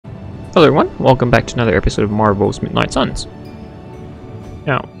Hello everyone, welcome back to another episode of Marvel's Midnight Suns.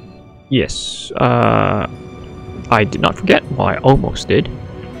 Now, yes, I did not forget, well I almost did.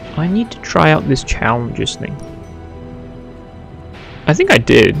 I need to try out this challenges thing. I think I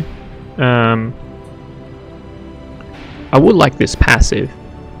did. I would like this passive.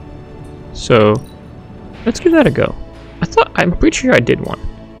 So, let's give that a go. I'm pretty sure I did one.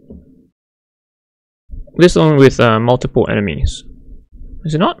 This one with multiple enemies.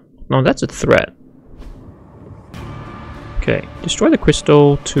 Is it not? No, that's a threat. Okay, destroy the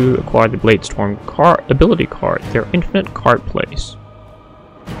crystal to acquire the Blade Storm ability card. There are infinite card plays.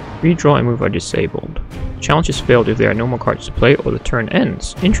 Redraw and move are disabled. Challenge is failed if there are no more cards to play or the turn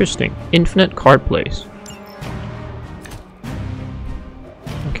ends. Interesting. Infinite card plays.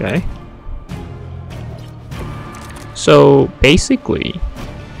 Okay. So basically,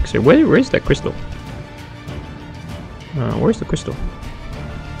 so where is that crystal? Where's the crystal?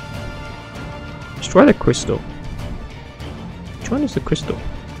 Destroy the crystal. Which one is the crystal?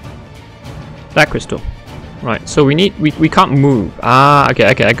 That crystal. Right, so we can't move. Ah, okay,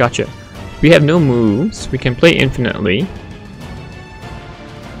 I gotcha. We have no moves. We can play infinitely.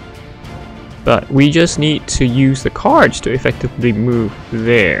 But we just need to use the cards to effectively move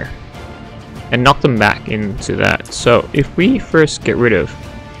there. And knock them back into that. So if we first get rid of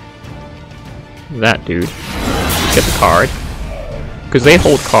that dude, get the card. Because they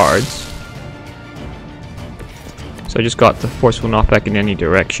hold cards. So I just got the forceful knockback in any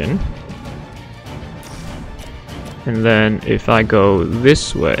direction. And then if I go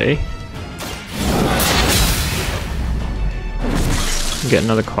this way, get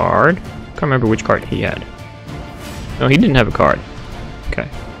another card. Can't remember which card he had. No, he didn't have a card. Okay.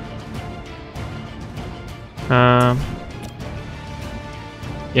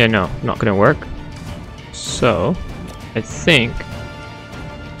 Yeah, no, not gonna work. So, I think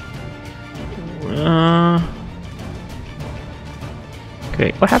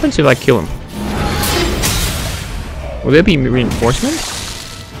okay, what happens if I kill him? Will there be reinforcements?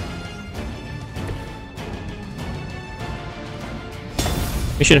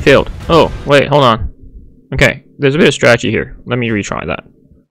 Mission failed. Oh, wait, hold on. Okay, there's a bit of strategy here. Let me retry that.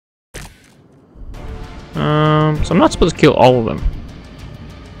 So I'm not supposed to kill all of them.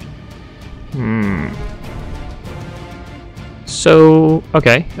 So,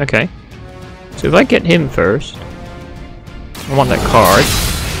 okay. So if I get him first, I want that card.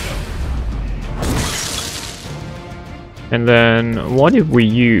 And then what if we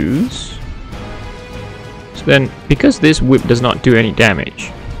use... So then, because this whip does not do any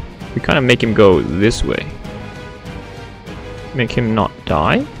damage, we kind of make him go this way. Make him not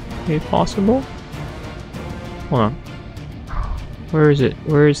die, if possible. Hold on. Where is it?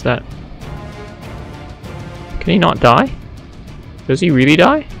 Where is that? Can he not die? Does he really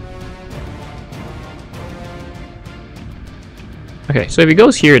die? Okay, so if he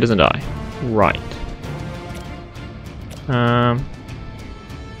goes here, it doesn't die. Right.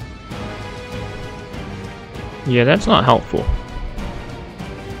 Yeah, that's not helpful.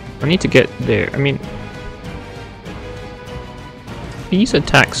 I need to get there. I mean, these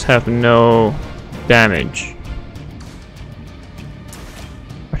attacks have no damage.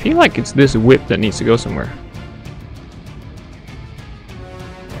 I feel like it's this whip that needs to go somewhere.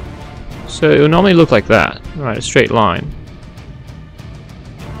 So it will normally look like that. Right, a straight line.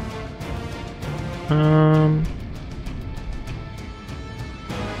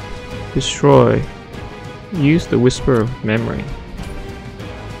 Destroy. Use the Whisper of Memory.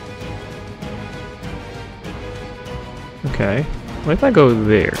 Okay. What if I go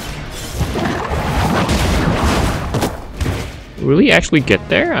there? Will he actually get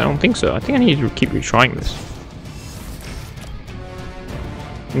there? I don't think so. I think I need to keep retrying this.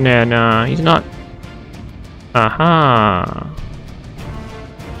 Nah, he's not. Aha.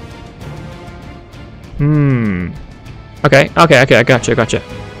 Okay, I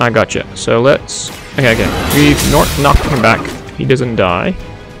gotcha. So let's... Okay. We've knocked him back. He doesn't die.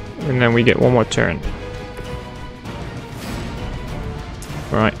 And then we get one more turn.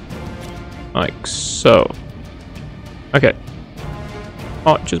 Right. Like so. Okay.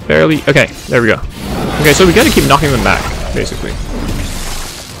 Oh, just barely... Okay, there we go. Okay, so we gotta keep knocking them back, basically.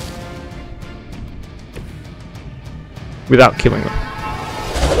 Without killing them.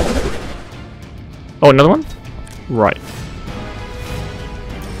 Oh, another one? Right.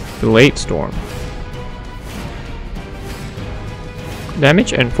 Blade Storm.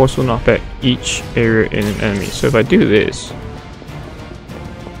 Damage and forceful knockback each area in an enemy. So if I do this...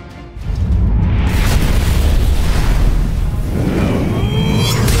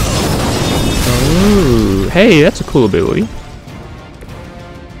 Ooh, hey, that's a cool ability.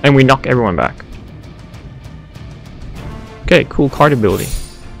 And we knock everyone back. Okay, cool card ability.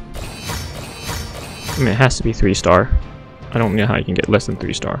 I mean, it has to be 3-star. I don't know how you can get less than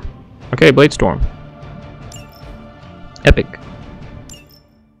 3-star. Okay, Blade Storm. Epic.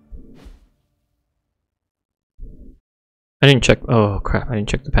 I didn't check. Oh crap! I didn't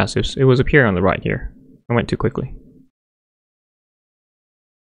check the passives. It was up here on the right here. I went too quickly.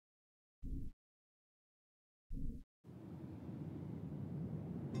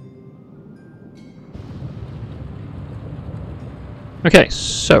 Okay,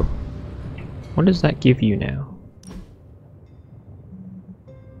 so what does that give you now?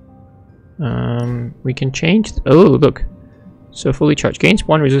 We can change. Oh, look. So fully charged gains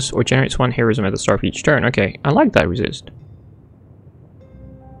 1 resist or generates 1 heroism at the start of each turn. Okay, I like that resist.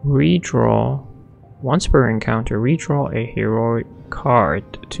 Redraw. Once per encounter, redraw a heroic card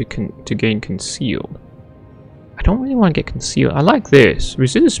to gain concealed. I don't really want to get concealed. I like this.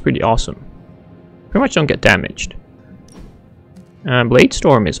 Resist is pretty awesome. Pretty much don't get damaged. Blade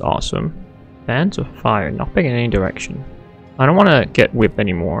Storm is awesome. Bands of Fire. Knockback in any direction. I don't want to get whip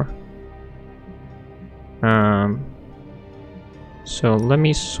anymore. So let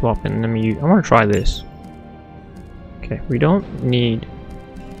me swap and let me use. I want to try this. Okay, we don't need.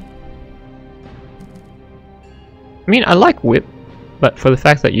 I mean, I like whip, but for the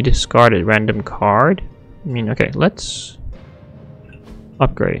fact that you discard a random card. I mean, okay, let's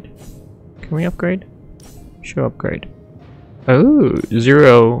upgrade. Can we upgrade? Show upgrade. Oh,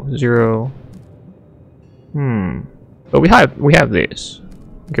 0, 0. But we have this.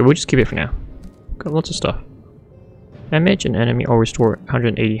 Okay, we'll just keep it for now. Got lots of stuff. Damage an enemy or restore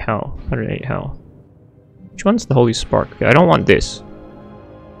 180 health. 108 health. Which one's the Holy Spark? Okay, I don't want this.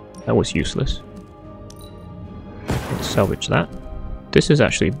 That was useless. Let's salvage that. This is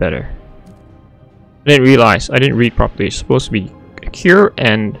actually better. I didn't realize. I didn't read properly. It's supposed to be a cure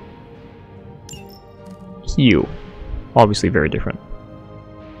and heal. Obviously very different.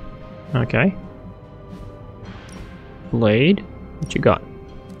 Okay. Blade. What you got?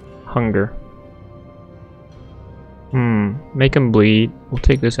 Hunger. Make him bleed. We'll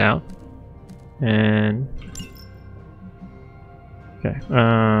take this out. And okay.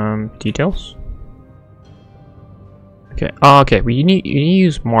 Details. Okay. Oh, okay. You need to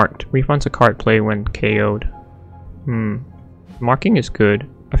use marked. Refunds a card play when KO'd. Marking is good.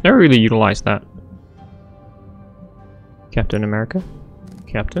 I've never really utilized that. Captain America.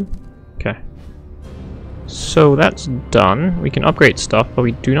 Captain. Okay. So that's done. We can upgrade stuff, but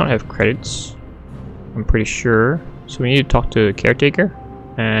we do not have credits. I'm pretty sure. So we need to talk to the caretaker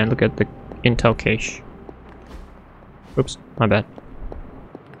and look at the intel cache. Oops, my bad.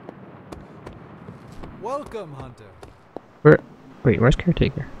 Welcome, Hunter. Where's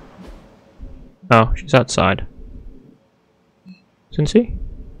caretaker? Oh, she's outside. Cincy?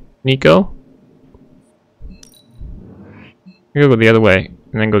 Nico? We'll go the other way,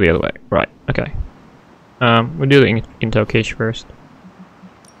 and then go the other way. Right, okay. We'll do the intel cache first.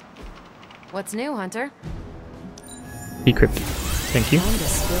 What's new, Hunter? Decrypt. Thank you. Time to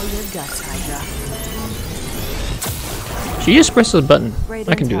spill your guts, Hydra. She just presses a button. Great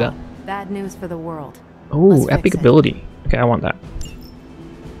I can do intel. that. Bad news for the world. Oh, Let's epic fix it. ability. Okay, I want that.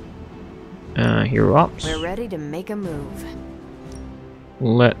 Hero Ops. We're ready to make a move.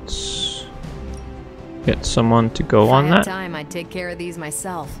 Let's get someone to go on If I had that. time, I'd take care of these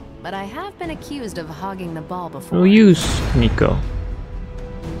myself, but I have been accused of hogging the ball before. We'll use Nico.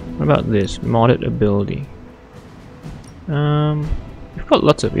 What about this? Modded ability. We've got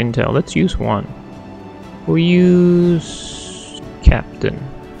lots of intel. Let's use one. We'll use Captain.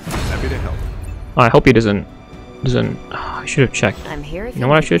 Happy to help. I hope he doesn't. I should have checked. I'm here if You know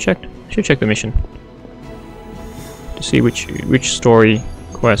what I should have checked? I should check the mission to see which story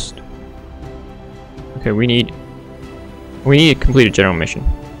quest. Okay, we need to complete a general mission,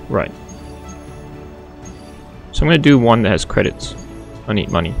 right? So I'm gonna do one that has credits. I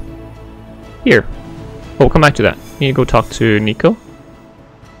need money. Here. Oh, we'll come back to that. Need to go talk to Nico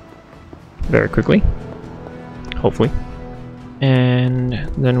very quickly, hopefully, and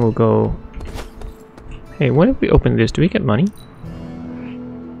then we'll go. Hey, what if we open this? Do we get money?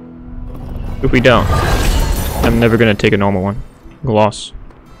 If we don't, I'm never gonna take a normal one. Gloss.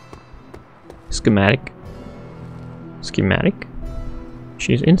 Schematic. Schematic?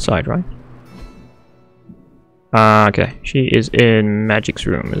 She's inside, right? Okay. She is in Magic's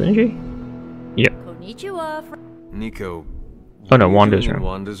room, isn't she? Yep. Konnichiwa. Nico. Oh no, what are you Wanda's doing in room.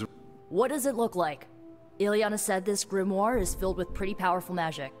 Wanda's. What does it look like? Ileana said this grimoire is filled with pretty powerful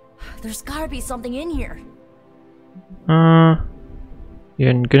magic. There's gotta be something in here.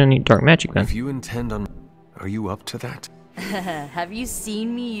 You're gonna need dark magic then. If you intend on, are you up to that? Have you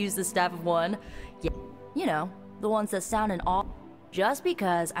seen me use the Staff of One? Yeah, you know, the ones that sound and all. Just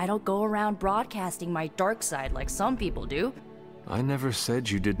because I don't go around broadcasting my dark side like some people do. I never said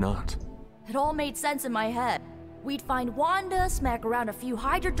you did not. It all made sense in my head. We'd find Wanda, smack around a few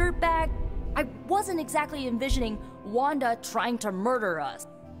Hydra dirtbags. I wasn't exactly envisioning Wanda trying to murder us.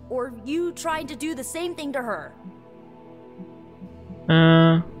 Or you trying to do the same thing to her.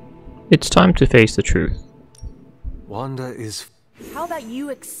 It's time to face the truth. Wanda is... How about you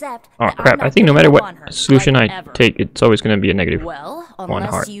accept Oh that crap, I'm not I think no matter giving up on what her, solution like I ever. take, it's always going to be a negative. Well, One unless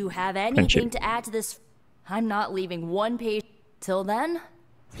heart you have anything friendship. to add to this, I'm not leaving one page. Till then,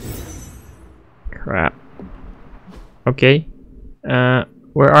 Crap. Okay.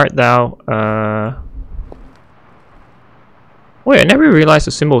 Where art thou? Wait, I never realized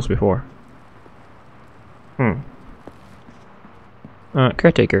the symbols before.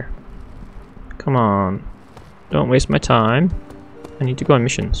 Caretaker. Come on. Don't waste my time. I need to go on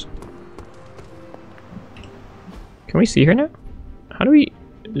missions. Can we see her now? How do we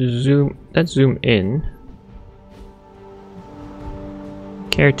zoom? Let's zoom in.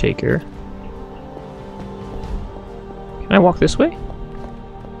 Caretaker. Can I walk this way?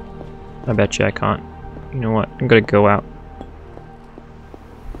 I bet you I can't. You know what? I'm gonna go out.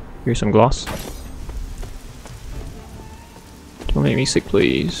 Here's some gloss. Don't make me sick,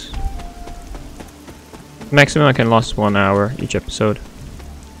 please. Maximum I can last 1 hour each episode.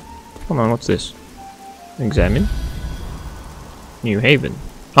 Come on, what's this? Examine. New Haven.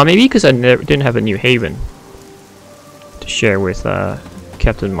 Oh, maybe because I didn't have a New Haven to share with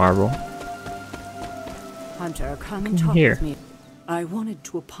Captain Marvel. Hunter, come and talk with me. I wanted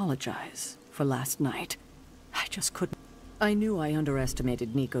to apologize for last night. I just couldn't. I knew I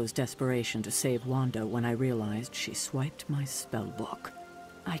underestimated Nico's desperation to save Wanda when I realized she swiped my spellbook.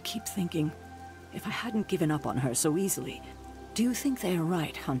 I keep thinking, if I hadn't given up on her so easily, do you think they are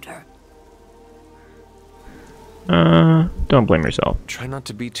right, Hunter? Don't blame yourself. Try not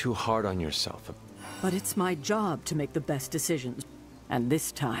to be too hard on yourself. But it's my job to make the best decisions. And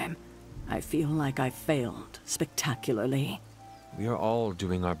this time, I feel like I failed spectacularly. We are all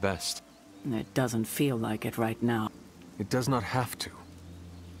doing our best. It doesn't feel like it right now. It does not have to.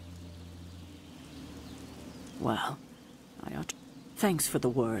 Well, I ought to... Thanks for the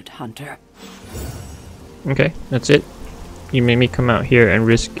word, Hunter. Okay, that's it. You made me come out here and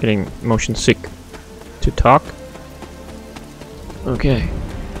risk getting motion sick to talk. Okay.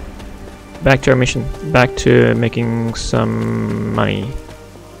 Back to our mission. Back to making some money.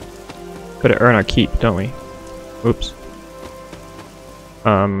 Gotta earn our keep, don't we? Oops.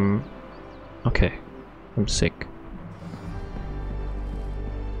 Okay. I'm sick.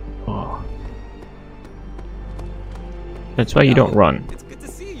 Oh. That's why you don't run. It's good to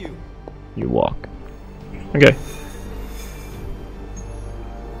see you. You walk. Okay.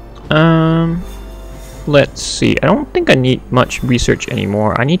 Let's see. I don't think I need much research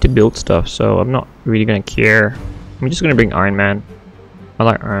anymore. I need to build stuff, so I'm not really gonna care. I'm just gonna bring Iron Man. I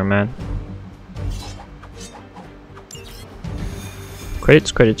like Iron Man.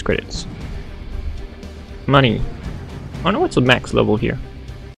 Credits, credits, credits. Money. I don't know what's the max level here.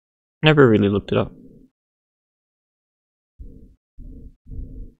 Never really looked it up.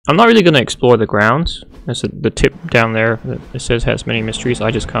 I'm not really gonna explore the grounds. That's the tip down there that it says has many mysteries.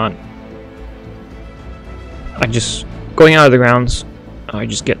 I just can't. Going out of the grounds, I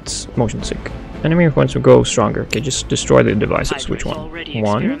just get motion sick. Enemy points will grow stronger. Okay, just destroy the devices. Which one? One?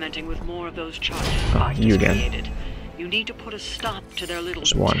 Experimenting with more of those charges. Ah, you again. Created. You need to put a stop to their little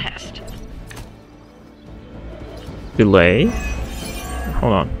Just one. test. Delay.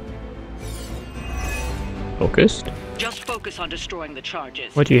 Hold on. Focused. Just focus on destroying the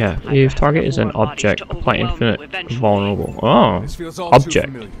charges. What do you have? If target is an object, apply infinite vulnerable. Oh, This feels all object.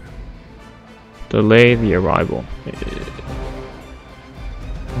 too familiar. Delay the arrival.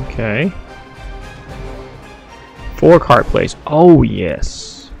 Okay. 4 card plays. Oh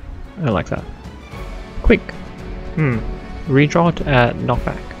yes, I like that. Quick. Redraw to add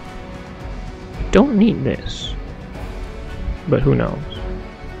knockback. Don't need this, but who knows?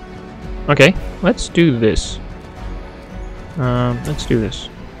 Okay, let's do this. Let's do this.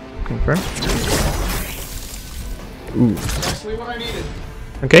 Confirm. Ooh. Actually what I needed.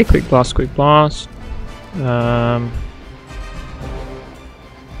 Okay, quick blast, quick blast.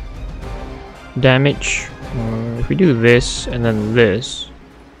 Damage. If we do this and then this,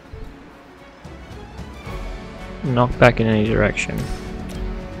 knock back in any direction.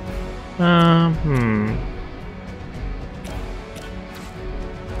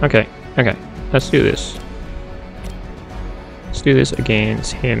 Okay, okay. Let's do this. Let's do this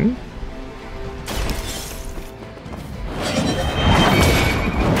against him.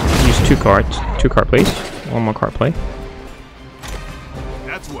 2 cards. 2 card plays. 1 more card play.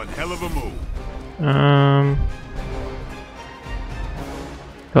 That's one hell of a move.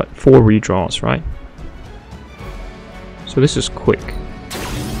 Got 4 redraws, right? So this is quick.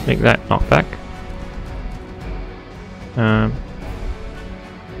 Make that knockback.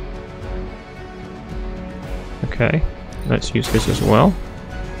 Okay, let's use this as well.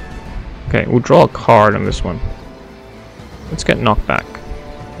 Okay, we'll draw a card on this one. Let's get knockback.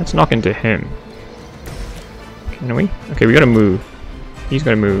 Let's knock into him. Can we? Okay, we gotta move. He's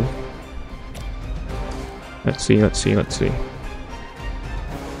gonna move. Let's see, let's see, let's see.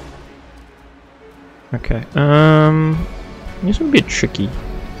 Okay, this would be a bit tricky.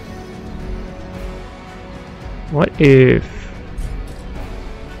 What if...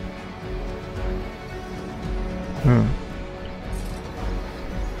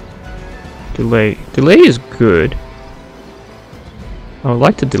 Delay. Delay is good. I would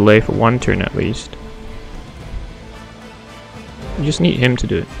like to delay for 1 turn at least. I just need him to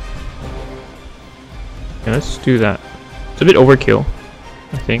do it. Yeah, let's do that. It's a bit overkill,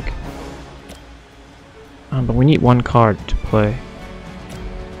 I think. But we need 1 card to play.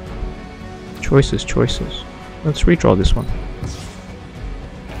 Choices, choices. Let's redraw this one.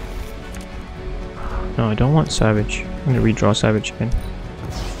 No, I don't want Savage. I'm gonna redraw Savage again.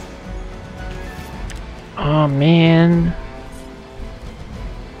 Oh man.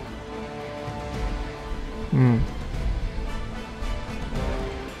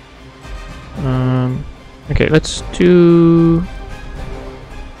 Okay, let's do...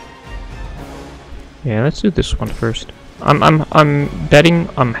 Yeah, let's do this one first. I'm betting,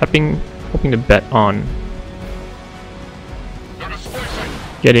 I'm hoping to bet on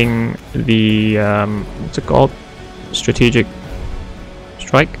getting the what's it called? Strategic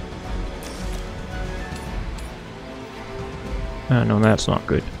strike? No, that's not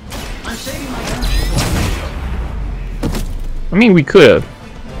good. I mean, we could have.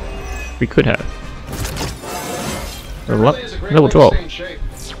 We could have. Level 12.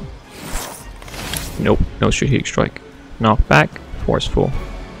 Nope, no strategic strike. Knockback, forceful.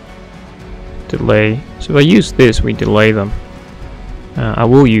 Delay. So if I use this, we delay them. I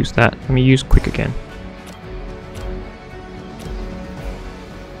will use that. Let me use quick again.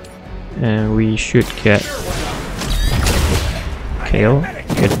 And we should get KO.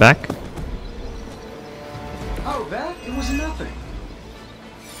 Get back. Oh, that? It was nothing.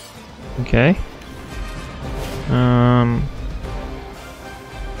 Okay.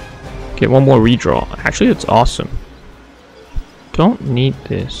 Get 1 more redraw. Actually, that's awesome. Don't need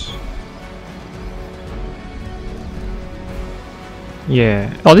this.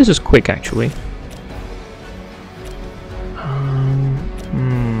 Yeah. Oh, this is quick actually.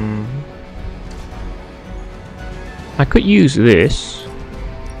 I could use this.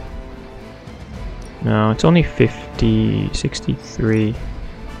 No, it's only 50, 63.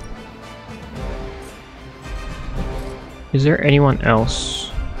 Is there anyone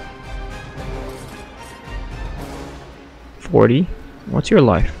else? 40? What's your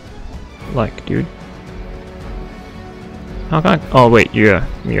life like, dude? How can I... Oh wait, you have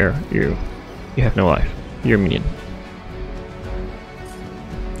no life. You're a minion.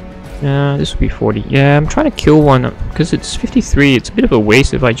 This would be 40. Yeah, I'm trying to kill one because it's 53. It's a bit of a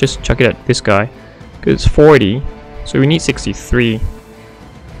waste if I just chuck it at this guy because it's 40. So we need 63.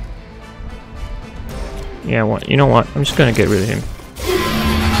 Yeah, what? You know what? I'm just gonna get rid of him.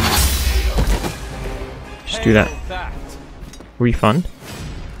 Just do that. Refund.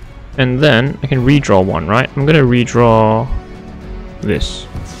 And then I can redraw 1, right? I'm gonna redraw this.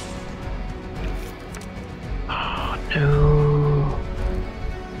 Oh no.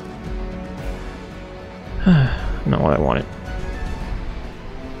 Not what I wanted.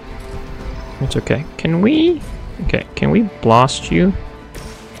 It's okay. Can we... Okay, can we blast you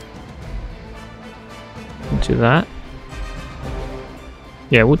into that?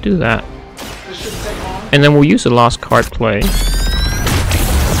 Yeah, we'll do that. And then we'll use the last card play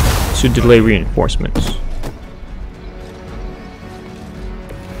to delay reinforcements.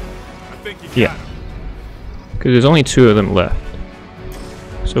 Yeah. Because there's only 2 of them left.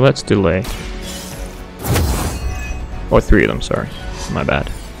 So let's delay. Or 3 of them, sorry. My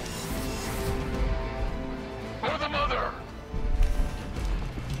bad.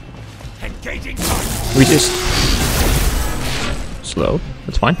 We just... Slow.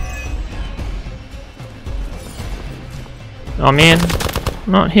 That's fine. Oh man.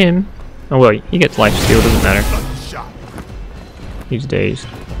 Not him. Oh well, he gets life steal, doesn't matter. He's dazed.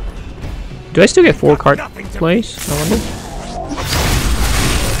 Do I still get 4 card plays? I wonder.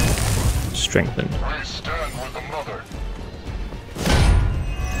 Strengthened.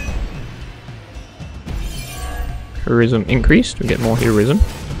 Heroism increased. We get more heroism.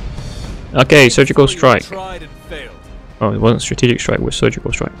 Okay, surgical strike. Tried and failed. Oh, it wasn't strategic strike, it was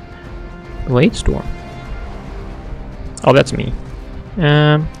surgical strike. Blade storm. Oh, that's me.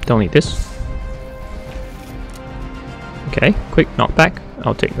 Don't need this. Okay, quick knockback.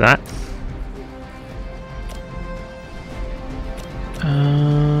 I'll take that.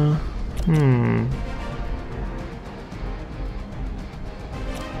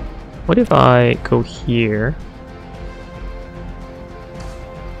 What if I go here?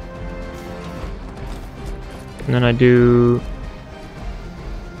 And then I do...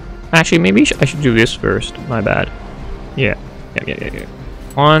 Actually, maybe I should do this first. My bad. Yeah.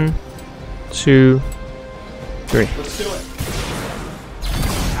 1, 2, 3. Let's do it.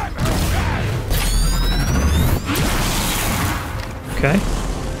 Okay.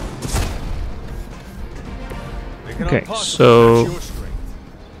 Okay, so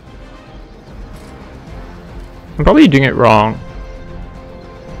I'm probably doing it wrong.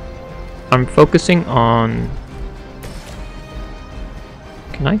 I'm focusing on...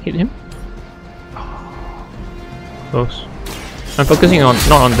 Can I hit him? Close. I'm focusing on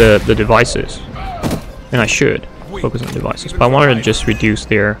not on the devices, and I should focus on devices, but I wanted to just reduce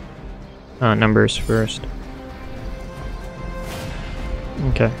their numbers first.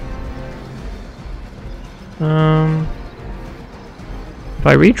 Okay. If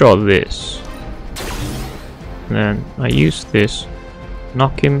I redraw this, then I use this,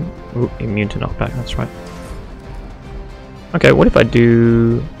 knock him. Ooh, immune to knockback. That's right. Okay, what if I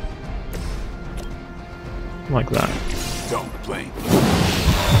do like that? Don't blame.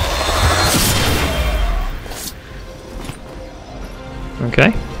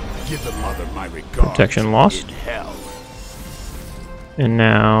 Okay. Give the mother my regards. Protection lost. In hell. And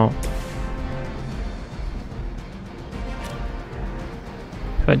now,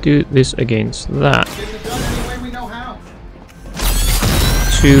 if I do this against that,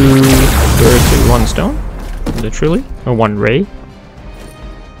 2 birds with 1 stone, literally, or 1 ray.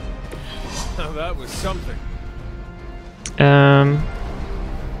 Oh, that was something. And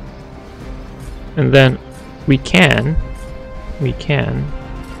then we can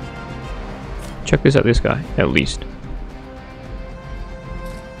check this at this guy at least.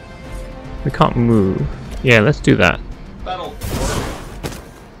 We can't move. Yeah, let's do that.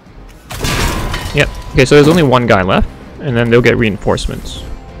 Yep. Okay, so there's only 1 guy left, and then they'll get reinforcements.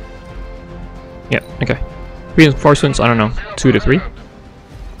 Yep. Okay. Reinforcements. I don't know. 2 to 3.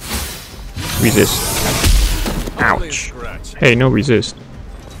 Resist. Ouch. Hey, no resist.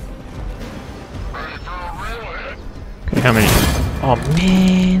 Okay, how many? Oh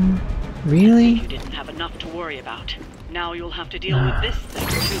man, really? You didn't have enough to worry about. Now you'll have to deal with this thing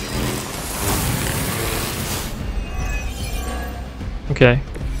too. Okay,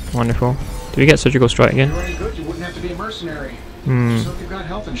 wonderful. Do we get surgical strike again? If you're any good, you wouldn't have to be a mercenary. Just hope you've got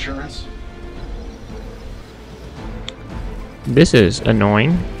health insurance. This is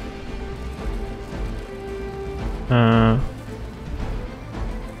annoying.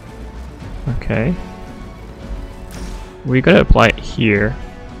 Okay. We gotta apply it here.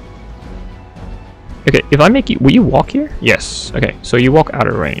 Okay, if I make you... Will you walk here? Yes. Okay, so you walk out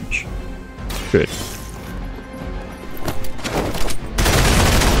of range. Good.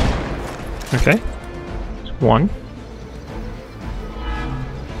 Okay. 1.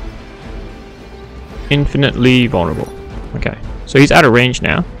 Infinitely vulnerable. Okay. So he's out of range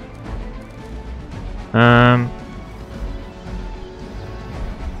now. I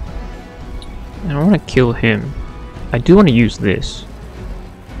don't want to kill him. I do want to use this.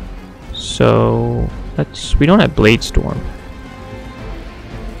 So let's... We don't have Blade Storm.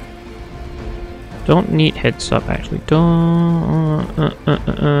 Don't need heads up actually. Don't...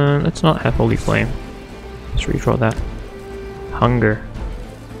 let's not have Holy Flame. Let's redraw that. Hunger.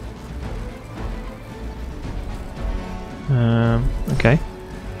 Okay.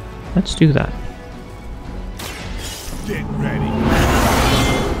 Let's do that. Get ready.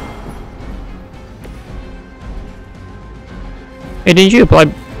 Hey, didn't you apply...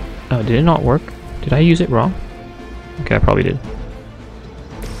 Oh, did it not work? Did I use it wrong? Okay, I probably did.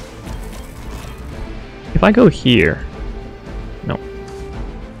 If I go here... No.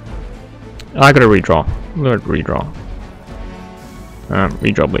 I gotta redraw. Let's redraw.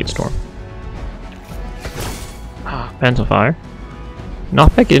 Redraw Blade Storm. Ah, Pants of Fire.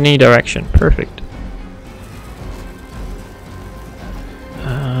 Knockback in any direction. Perfect.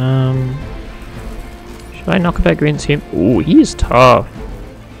 Should I knock back against him? Ooh, he is tough.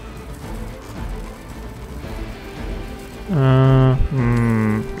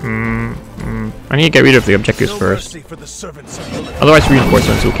 I need to get rid of the objectives first. Otherwise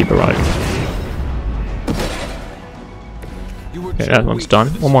reinforcements will keep arriving. Okay, that one's done.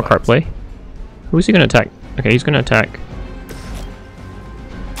 One more card play. Who's he gonna attack? Okay, he's gonna attack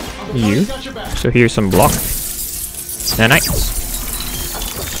you. So here's some block. Nanites.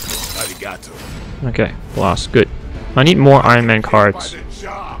 Okay, blast. Good. I need more Iron Man cards.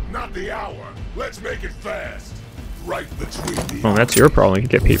 Oh, that's your problem. You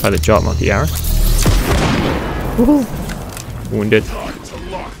get paid by the job, not the hour. Woohoo! Wounded.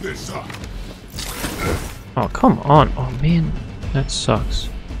 Oh, come on. Oh, man. That sucks.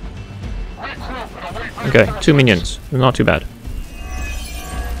 Okay, 2 minions. Not too bad.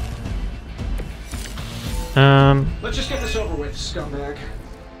 Let's just get this over with, scumbag.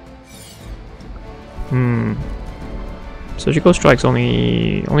 Surgical strike's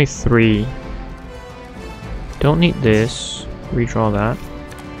only 3. Don't need this. Redraw that.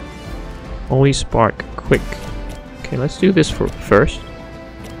 Holy spark, quick. Okay, let's do this first.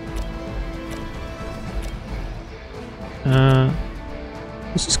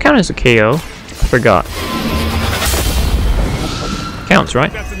 Does this count as a KO? I forgot. Counts,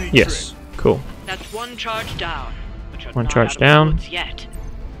 right? Yes. Cool. That's one charge down. But you're One not charge out of the down. woods yet.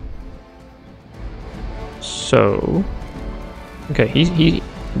 So, okay,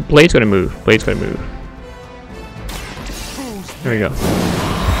 Blade's gonna move. Blade's gonna move. There we go.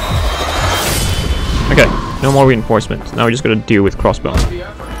 Okay, no more reinforcements. Now we're just gonna deal with crossbow.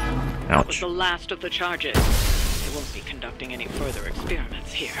 That was Ouch. the last of the charges. They won't be conducting any further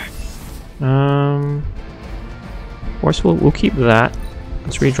experiments here. Forceful, we'll keep that.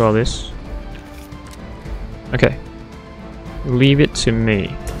 Let's redraw this. Okay. Leave it to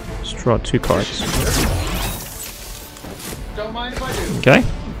me. Let's draw 2 cards. Don't mind if I do. Okay,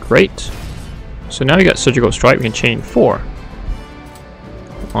 great. So now we got Surgical Strike, we can chain 4.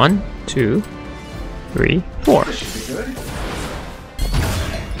 1, 2, 3, 4. This should be good.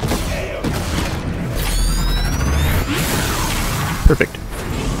 Perfect.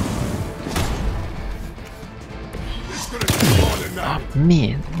 Oh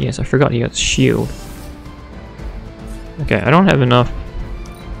man, yes, I forgot he got shield. Okay, I don't have enough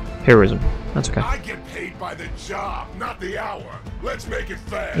heroism. That's okay. I get paid by the job, not the hour. Let's make it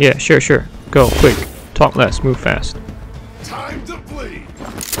fast. Yeah, sure. Go, quick. Talk less, move fast. Time to bleed.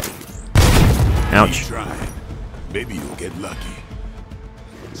 Ouch. Try. Maybe you'll get lucky.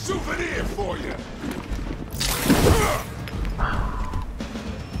 Souvenir for you.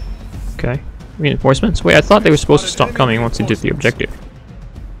 Okay. Reinforcements? Wait, I thought they were supposed to stop coming once they did the objective.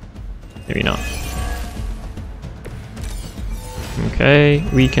 Maybe not. Okay,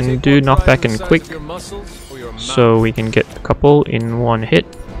 we can do knockback and quick, so we can get a couple in one hit.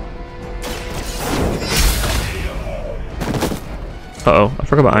 Uh-oh, I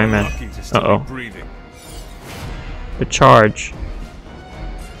forgot about Iron Man. Uh-oh. The charge.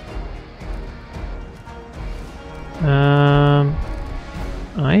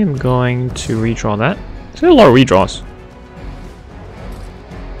 I am going to redraw that. There's a lot of redraws.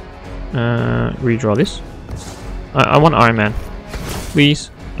 Redraw this. I want Iron Man.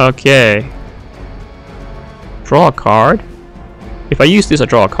 Please. Okay. Draw a card. If I use this, I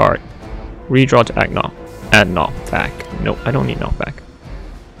draw a card. Redraw to add knockback. Nope, I don't need knockback.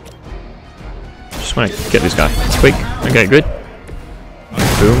 Just want to get this guy. Quick. Okay, good.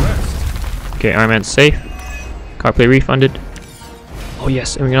 Boom. Okay, Iron Man's safe. Card play refunded. Oh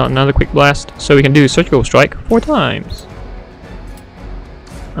yes, and we got another quick blast. So we can do Surgical Strike 4 times.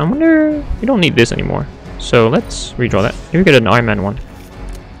 I wonder... we don't need this anymore. So let's redraw that. Maybe we get an Iron Man one.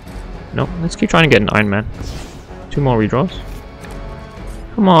 No, let's keep trying to get an Iron Man. 2 more redraws.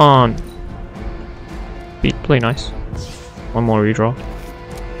 Come on. Play nice. 1 more redraw.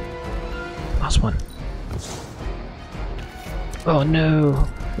 Last one. Oh no.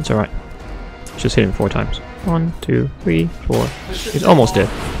 It's alright. Just hit him 4 times. 1, 2, 3, 4. He's almost dead.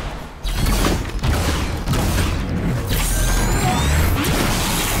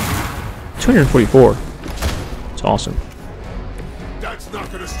 $244. It's awesome. That's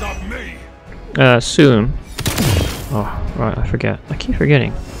not gonna stop me. Soon. Oh, right, I forget. I keep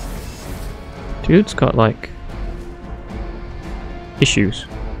forgetting. Dude's got, like, issues.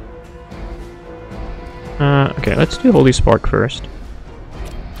 Okay, let's do Holy Spark first.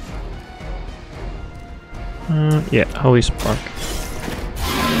 Yeah, Holy Spark.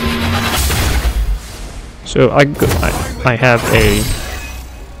 So I have a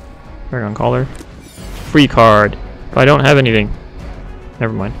Paragon Collar. Free card. But I don't have anything.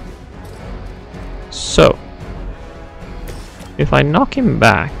 Never mind. So if I knock him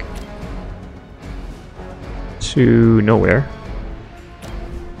back to nowhere.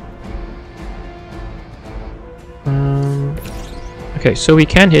 Okay, so we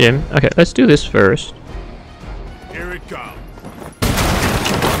can hit him. Okay, let's do this first. Here it comes.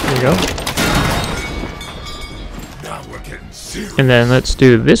 we go. Now we're getting serious. And then let's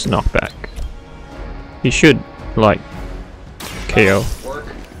do this knockback. He should, like, KO. Work.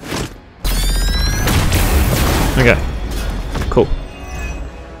 Okay. Cool.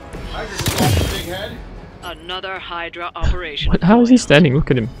 Big head. Another Hydra operation. What? How is he standing?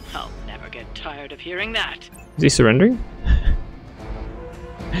 Look at him. I'll never get tired of hearing that. Is he surrendering?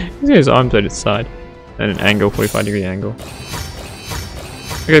 He's got his arms at his side. And an angle, 45-degree angle.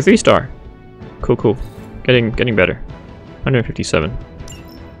 Okay, 3-star. Cool, cool. Getting better. 157.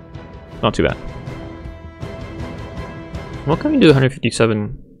 Not too bad. What can we do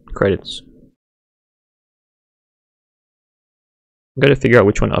 157 credits? I've got to figure out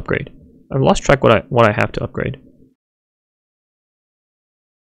which one to upgrade. I've lost track what I have to upgrade.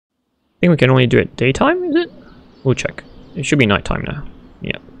 I think we can only do it daytime, is it? We'll check. It should be nighttime now.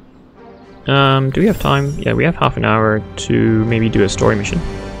 Yeah. Do we have time? Yeah, we have half an hour to maybe do a story mission.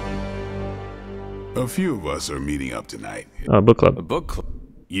 A few of us are meeting up tonight. Book club. A book club?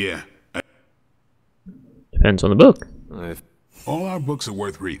 Yeah, Depends on the book. all our books are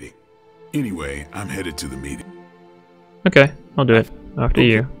worth reading. Anyway, I'm headed to the meeting. Okay, I'll do it. After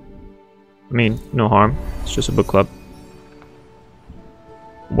you. I mean, no harm. It's just a book club.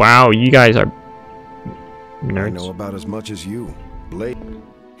 Wow, you guys are nerds. I know about as much as you. Blade.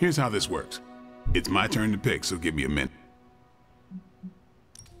 Here's how this works. It's my turn to pick, so give me a minute.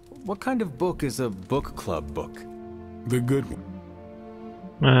 What kind of book is a book club book? The good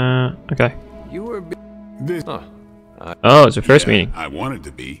one. Okay. You were... This. Oh, it's the first meeting. I wanted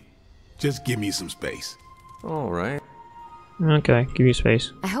to be. Just give me some space. Alright. Okay, give you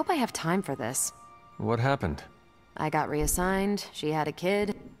space. I hope I have time for this. What happened? I got reassigned, she had a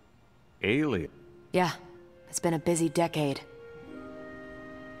kid. Alien. Yeah, it's been a busy decade.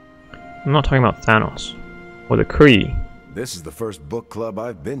 I'm not talking about Thanos. Or the Kree. This is the first book club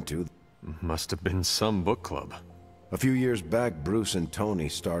I've been to. Must have been some book club. A few years back, Bruce and Tony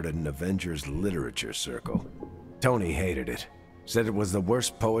started an Avengers literature circle. Tony hated it. Said it was the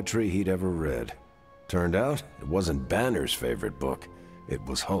worst poetry he'd ever read. Turned out, it wasn't Banner's favorite book. It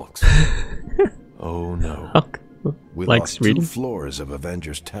was Hulk's. Oh no. Hulk We likes lost reading. 2 floors of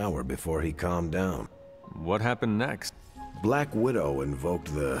Avengers Tower before he calmed down. What happened next? Black Widow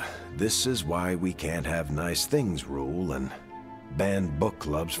invoked the "this is why we can't have nice things" rule and banned book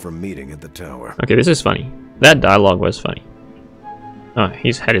clubs from meeting at the tower. Okay, this is funny. That dialogue was funny. Oh,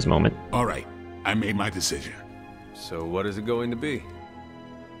 he's had his moment. All right, I made my decision. So what is it going to be?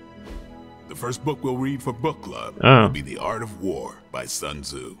 The first book we'll read for book club Oh. will be The Art of War by Sun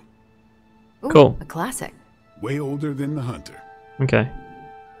Tzu. Ooh, Cool. A classic. Way older than The Hunter. Okay.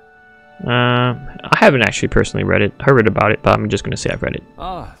 I haven't actually personally read it. I read about it, but I'm just gonna say I've read it.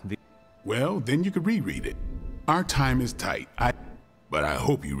 Ah, the... Well, then you could reread it. Our time is tight, but I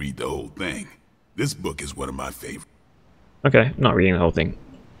hope you read the whole thing. This book is one of my favorites. Okay, not reading the whole thing.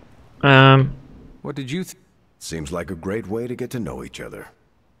 What did you Seems like a great way to get to know each other.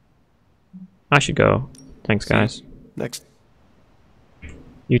 I should go. Thanks, guys. Next.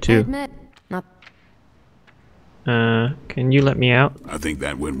 You I too. admit, not Can you let me out? I think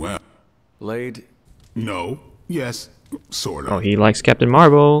that went well. Blade? No, yes, sort of. Oh, he likes Captain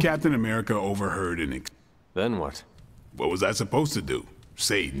Marvel. Captain America overheard Then what? What was I supposed to do?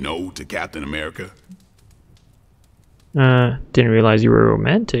 Say no to Captain America? Didn't realize you were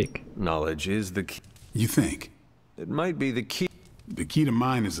romantic. Knowledge is the key. You think? It might be the key. The key to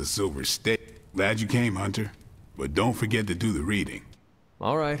mine is a silver stick. Glad you came, Hunter. But don't forget to do the reading.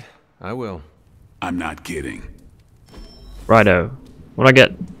 Alright, I will. I'm not kidding. Righto. What I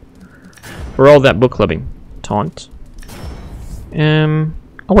get for all that book clubbing? Taunt. Oh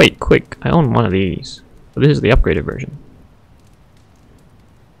wait, quick. I own one of these. But this is the upgraded version.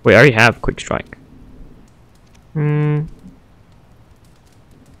 Wait, I already have Quick Strike. Can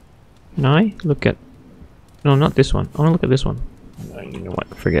I look at... No, not this one. I want to look at this one. You know what?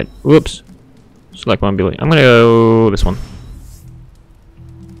 Forget. Whoops. Select one ability. I'm gonna go this one.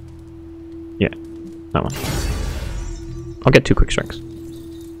 Yeah, that one. I'll get 2 Quick Strikes.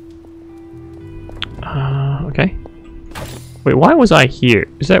 Okay. Wait, why was I here?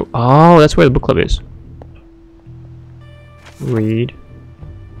 Is that... Oh, that's where the book club is. Read.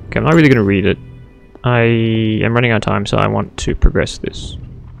 Okay, I'm not really gonna read it. I am running out of time, so I want to progress this.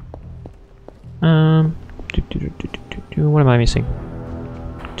 What am I missing?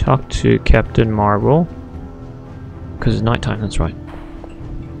 Talk to Captain Marvel. Because it's nighttime, that's right.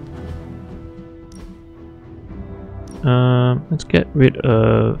 Let's get rid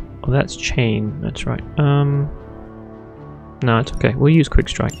of... Oh, that's chain, that's right. No, it's okay. We'll use Quick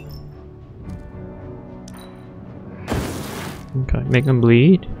Strike. Okay, make them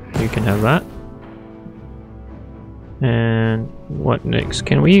bleed. You can have that. And what next?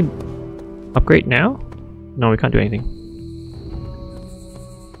 Can we upgrade now? No, we can't do anything.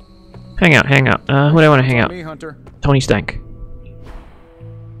 Hang out, hang out. Who do I want to hang out? Me, Hunter. Tony Stank.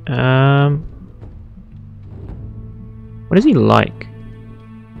 What is he like?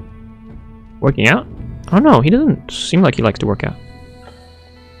 Working out? Oh no, he doesn't seem like he likes to work out.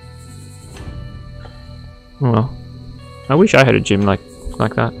 Oh well. I wish I had a gym like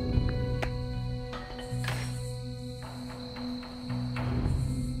that.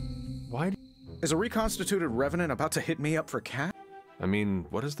 Why? Is a reconstituted revenant about to hit me up for cash? I mean,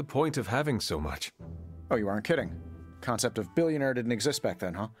 what is the point of having so much? Oh, you aren't kidding. Concept of billionaire didn't exist back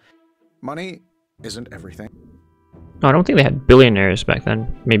then, huh? Money isn't everything. No, I don't think they had billionaires back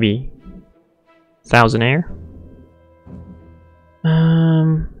then. Maybe thousandaire.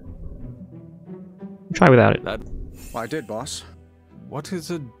 Try without it. Well, I did, boss. What is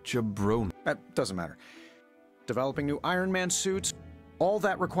a jabron? That doesn't matter. Developing new Iron Man suits, all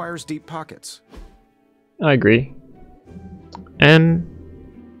that requires deep pockets. I agree.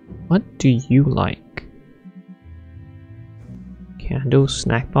 What do you like? Candle,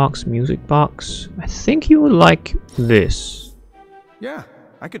 snack box, music box. I think you would like this. Yeah,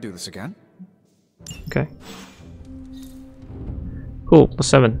 I could do this again. Okay. Cool,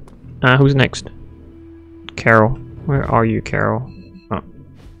 +7. Who's next? Carol. Where are you, Carol? Oh,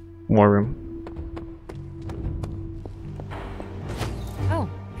 war room. Oh,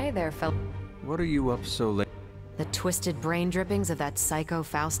 hey there, fella. What are you up so late? The twisted brain drippings of that psycho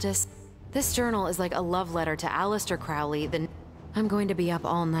Faustus. This journal is like a love letter to Aleister Crowley. I'm going to be up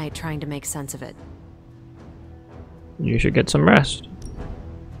all night trying to make sense of it. You should get some rest.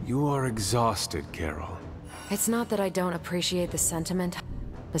 You are exhausted, Carol. It's not that I don't appreciate the sentiment.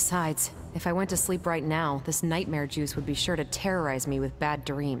 Besides, if I went to sleep right now, this nightmare juice would be sure to terrorize me with bad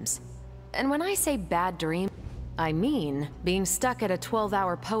dreams. And when I say bad dream, I mean being stuck at a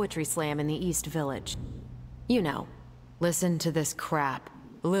 12-hour poetry slam in the East Village. You know, listen to this crap.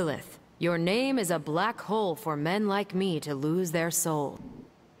 Lilith, your name is a black hole for men like me to lose their soul.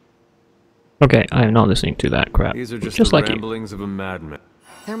 Okay, I am not listening to that crap. These are just the like ramblings of a madman.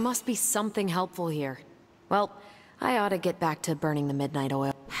 There must be something helpful here. Well, I ought to get back to burning the midnight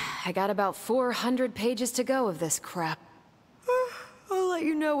oil. I got about 400 pages to go of this crap. I'll let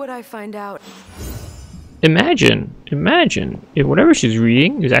you know what I find out. Imagine if whatever she's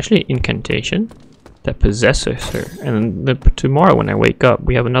reading is actually an incantation that possesses her, and then tomorrow when I wake up,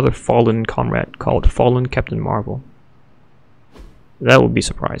 we have another fallen comrade called Fallen Captain Marvel. That would be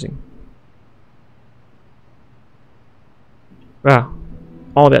surprising. Wow,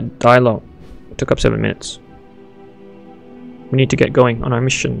 all that dialogue took up 7 minutes. We need to get going on our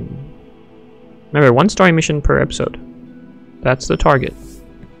mission. Remember, 1-star mission per episode. That's the target.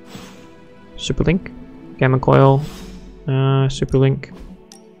 Superlink, Gamma Coil, Superlink.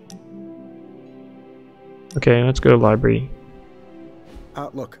 Okay, let's go to library.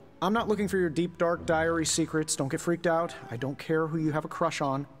 Look, I'm not looking for your deep, dark diary secrets. Don't get freaked out. I don't care who you have a crush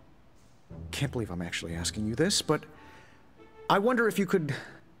on. Can't believe I'm actually asking you this, but I wonder if you could...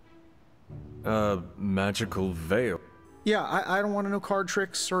 Magical veil. Yeah, I don't want to know card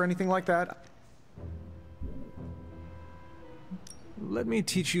tricks or anything like that. Let me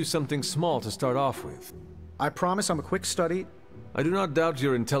teach you something small to start off with. I promise I'm a quick study. I do not doubt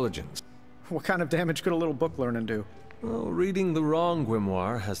your intelligence. What kind of damage could a little book learning do? Well, reading the wrong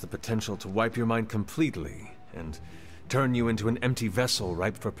grimoire has the potential to wipe your mind completely and turn you into an empty vessel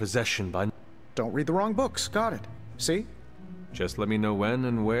ripe for possession by... Don't read the wrong books. Got it. See? Just let me know when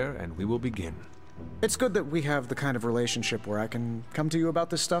and where, and we will begin. It's good that we have the kind of relationship where I can come to you about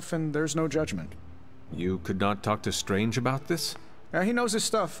this stuff and there's no judgment. You could not talk to Strange about this? He knows his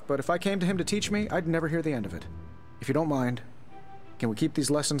stuff, but if I came to him to teach me, I'd never hear the end of it. If you don't mind, can we keep these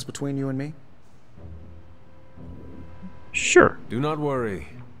lessons between you and me? Sure. Do not worry.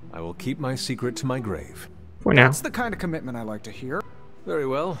 I will keep my secret to my grave. For now. That's the kind of commitment I like to hear. Very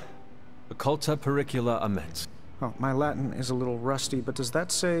well. Occulta pericula amet. Oh, my Latin is a little rusty, but does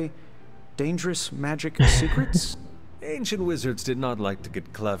that say dangerous magic secrets? Ancient wizards did not like to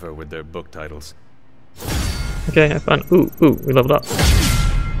get clever with their book titles. Okay, have fun. Ooh, we leveled up.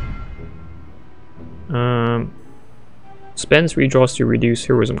 Spends redraws to reduce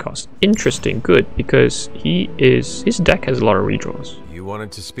heroism cost. Interesting, good, because his deck has a lot of redraws. You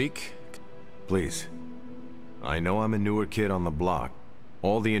wanted to speak? Please. I know I'm a newer kid on the block.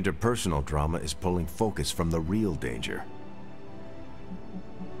 All the interpersonal drama is pulling focus from the real danger.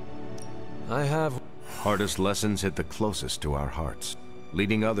 I have... Hardest lessons hit the closest to our hearts.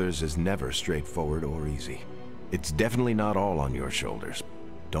 Leading others is never straightforward or easy. It's definitely not all on your shoulders.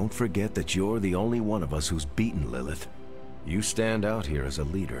 don't forget that you're the only one of us who's beaten Lilith. You stand out here as a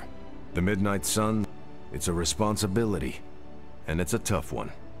leader. The Midnight Sun, it's a responsibility, and it's a tough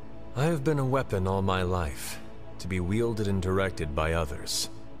one. I have been a weapon all my life, to be wielded and directed by others.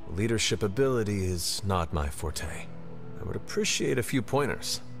 Leadership ability is not my forte. I would appreciate a few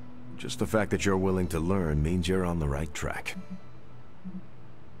pointers. Just the fact that you're willing to learn means you're on the right track.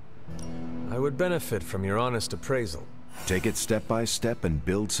 I would benefit from your honest appraisal. Take it step by step and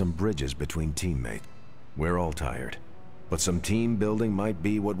build some bridges between teammates. We're all tired, but some team building might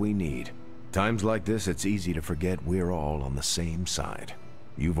be what we need. Times like this, it's easy to forget we're all on the same side.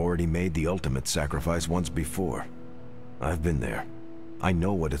 You've already made the ultimate sacrifice once before. I've been there. I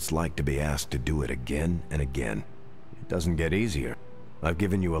know what it's like to be asked to do it again and again. It doesn't get easier. I've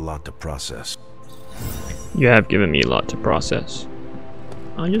given you a lot to process. You have given me a lot to process.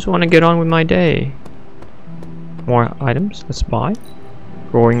 I just want to get on with my day. More items, let's buy.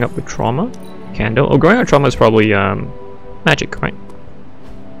 Growing up with trauma. Candle. Oh, growing up with trauma is probably magic, right?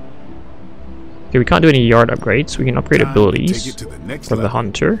 Okay, we can't do any yard upgrades. We can upgrade abilities for the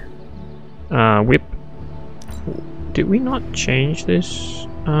hunter. Whip. Did we not change this?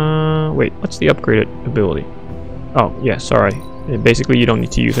 Wait, what's the upgraded ability? Oh, yeah, sorry. Basically, you don't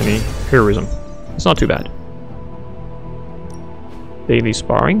need to use any heroism. It's not too bad. Daily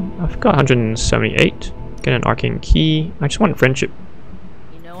sparring. I've got 178. Get an arcane key. I just want friendship.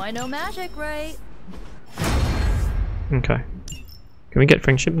 You know I know magic, right? Okay. Can we get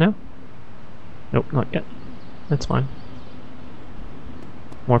friendship now? Nope, not yet. That's fine.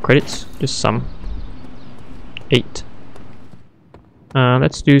 More credits. Just some. 8.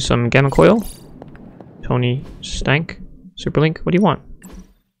 Let's do some gamma coil. Tony Stank. Superlink, what do you want?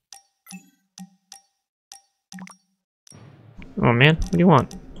 Oh man, what do you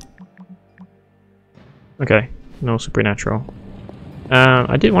want? Okay, no supernatural.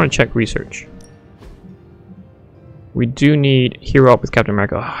 I did want to check research. We do need hero up with Captain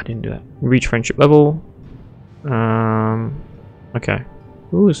America. Oh, I didn't do that. Reach friendship level. Okay.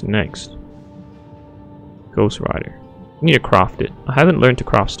 Who's next? Ghost Rider. We need to craft it. I haven't learned to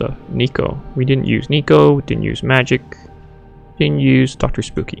craft stuff. Nico. We didn't use Nico. Didn't use magic. Didn't use Dr.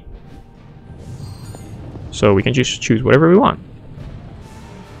 Spooky. So we can just choose whatever we want.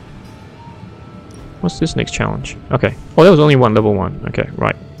 What's this next challenge? Okay. Oh, that was only one level 1. Okay,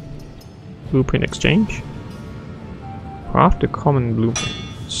 right. Blueprint exchange. Craft a common blueprint.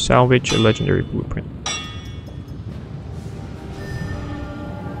 Salvage a legendary blueprint.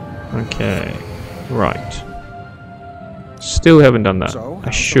 Okay. Right. Still haven't done that. So, I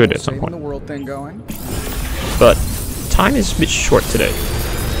should at some point. The world thing going? But time is a bit short today.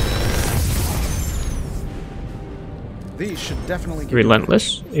 These should definitely give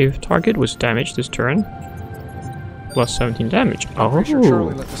Relentless. If target was damaged this turn, plus 17 damage. I'm sure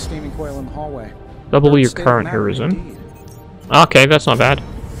Charlie left the steaming coil in the hallway. Double your current heroism. Okay, that's not bad.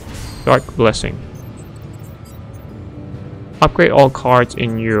 Dark Blessing. Upgrade all cards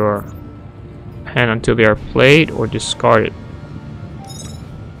in your hand until they are played or discarded.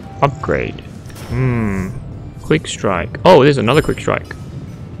 Upgrade. Quick Strike. Oh, there's another Quick Strike.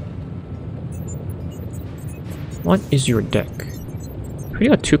 What is your deck? We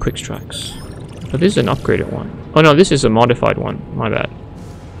got 2 Quick Strikes. But this is an upgraded one. Oh no, this is a modified one. My bad.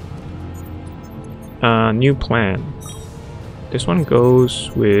 New plan. This one goes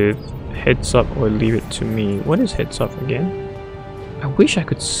with heads up or leave it to me. What is heads up again? I wish I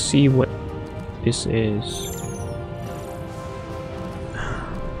could see what this is.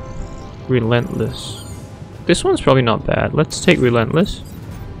 Relentless. This one's probably not bad. Let's take Relentless.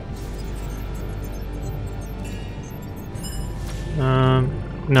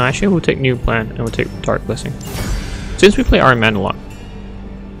 No, actually we'll take New Plan and we'll take Dark Blessing. Since we play Iron Man a lot.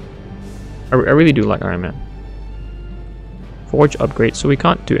 I really do like Iron Man. Forge upgrade, so we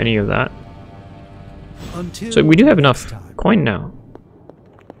can't do any of that. So we do have enough coin now.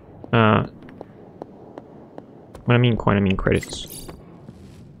 When I mean coin, I mean credits.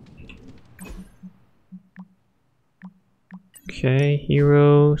 Okay,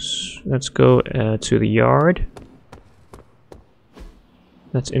 heroes. Let's go to the yard.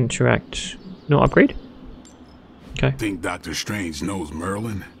 Let's interact. No upgrade? Okay. Think Doctor Strange knows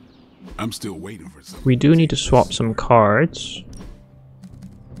Merlin? I'm still waiting for something. We do need to swap some cards.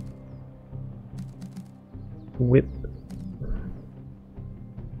 Whip.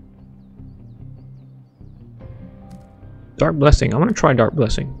 Dark Blessing. I want to try Dark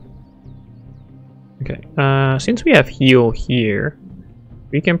Blessing. Okay. Since we have heal here,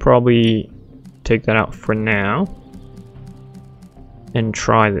 we can probably take that out for now and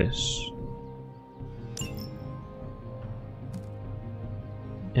try this.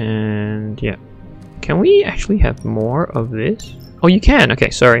 And yeah. Can we actually have more of this? Oh, you can!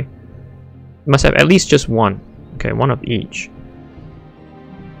 Okay, sorry. You must have at least just one. Okay, one of each.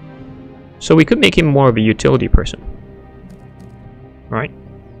 So we could make him more of a utility person. Right?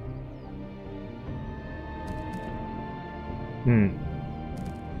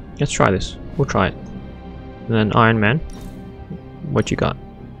 Let's try this. We'll try it. And then Iron Man. What you got?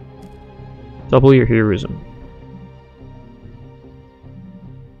 Double your heroism.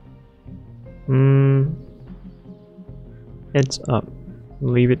 Heads up.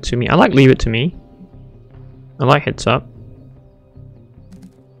 Leave it to me. I like leave it to me. I like heads up.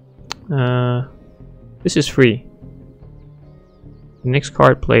 This is free. The next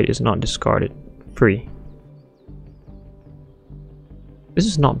card played is not discarded. Free. This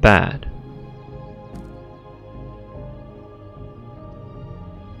is not bad.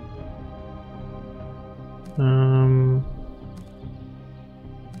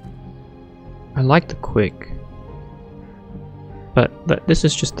 I like the quick, but this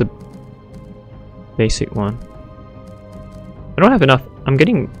is just the basic one. I don't have enough. I'm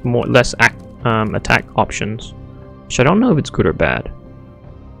getting less attack options, which I don't know if it's good or bad.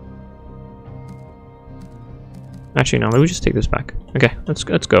 Actually, no. Let me just take this back. Okay, let's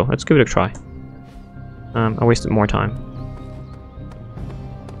go. Let's give it a try. I wasted more time.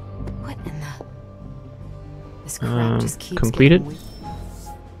 What in the? This crap just keeps completed. getting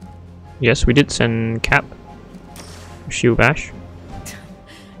Yes, we did send Cap. Shield Bash.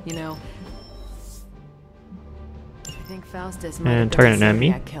 You know, I think Faustus might And have target been a an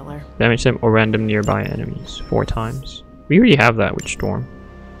enemy. Zodiac killer. Damage them or random nearby enemies 4 times. We already have that with Storm.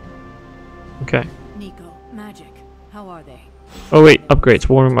 Okay. Nico, Magic, how are they? Oh wait, upgrades.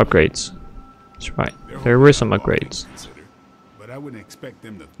 War room upgrades. That's right. There were some upgrades. But I wouldn't expect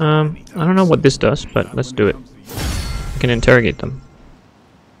them to I don't know what this does, but let's do it. We can interrogate them.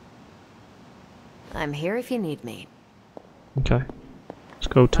 I'm here if you need me. Okay. Let's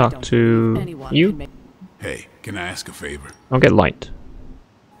go talk to you. Hey, can I ask a favor? I'll get light.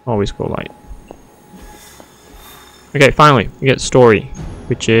 Always go light. Okay, finally, we get story,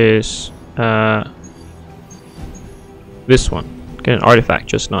 which is this one. Get an artifact,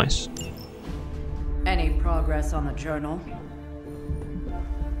 just nice. Any progress on the journal?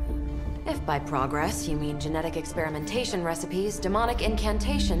 If by progress you mean genetic experimentation recipes, demonic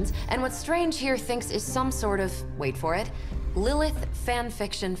incantations, and what Strange here thinks is some sort of, wait for it, Lilith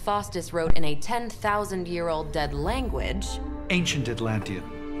fanfiction Faustus wrote in a 10,000-year-old dead language... Ancient Atlantean.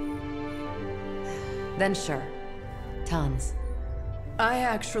 Then sure. Tons. I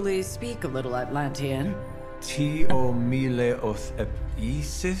actually speak a little Atlantean. Tio mile oth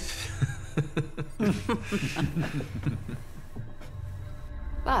episif?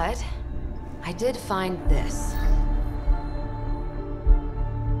 But I did find this.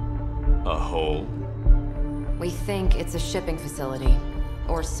 A hole? We think it's a shipping facility.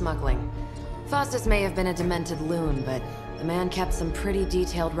 Or smuggling. Faustus may have been a demented loon, but the man kept some pretty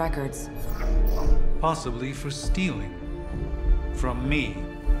detailed records. Possibly for stealing. From me.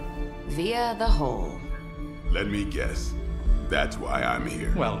 Via the hole. Let me guess. That's why I'm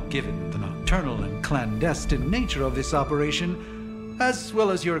here. Well, given the nocturnal and clandestine nature of this operation, as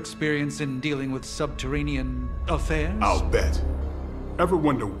well as your experience in dealing with subterranean affairs... I'll bet. Ever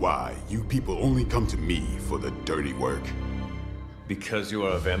wonder why you people only come to me for the dirty work? Because you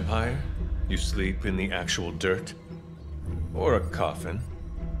are a vampire? You sleep in the actual dirt? Or a coffin?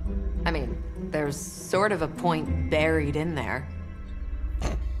 I mean, there's sort of a point buried in there.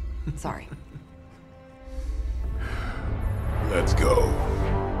 Sorry. Let's go.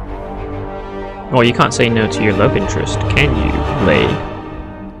 Well, you can't say no to your love interest, can you, Blade?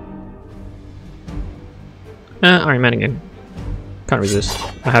 Iron Man again. Can't resist.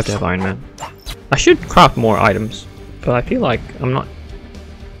 I have to have Iron Man. I should craft more items, but I feel like I'm not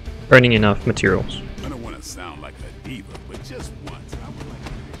earning enough materials. I don't want to sound like a diva, but just once I would like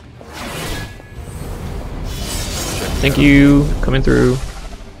to... Thank you. Coming through.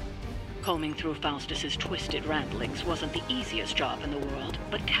 Combing through Faustus's twisted ramblings wasn't the easiest job in the world,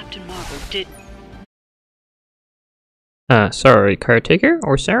 but Captain Marvel did... Sorry, caretaker?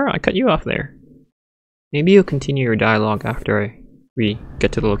 Or Sarah? I cut you off there. Maybe you'll continue your dialogue after we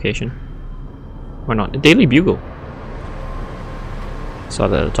get to the location. Or not. A Daily Bugle. Saw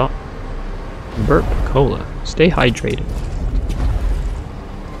that at the top. Burp Cola. Stay hydrated.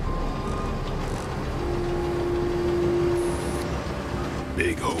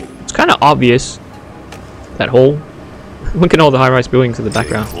 Big hole. It's kind of obvious, that hole. Look at all the high-rise buildings in the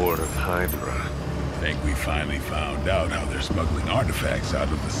background. Lord of Hydra. Think we finally found out how they're smuggling artifacts out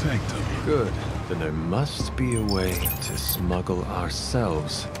of the sanctum. Good. Then there must be a way to smuggle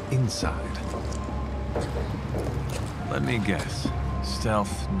ourselves inside. Let me guess.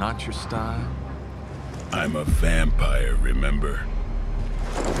 Stealth not your style? I'm a vampire, remember?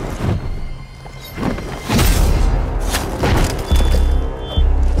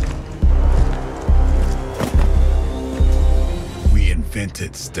 We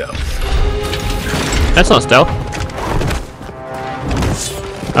invented stealth. That's not stealth.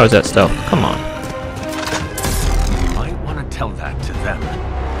 How is that stealth? Come on. You might want to tell that to them.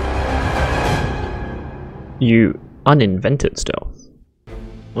 You uninvented stealth.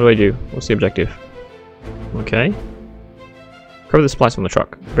 What do I do? What's the objective? Okay. Recover the supplies from the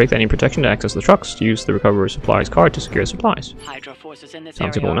truck. Break the enemy protection to access the trucks. Use the recover supplies card to secure supplies. Hydra forces in this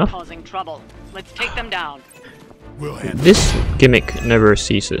Sounds area simple are enough. causing trouble. Let's take them down. We'll handle This gimmick never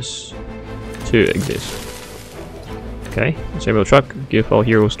ceases to exist. Okay, disable the truck. Give all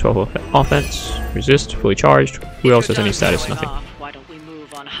heroes 12 offense. Resist. Fully charged. Who else has any status? Nothing. Why don't we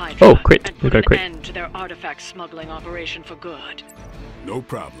move on Hydra Oh, crit. and We put got a an crit. end to their artifact smuggling operation for good? No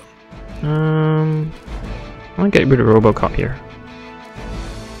problem. I'm gonna get rid of Robocop here.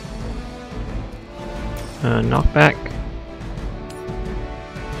 Knockback.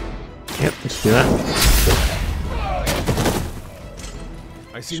 Yep, let's do that.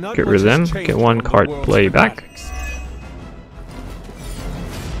 I see not Get rid of much them. has changed Get one on the card world's play back. mechanics.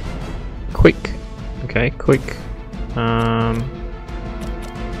 Quick. Okay, quick.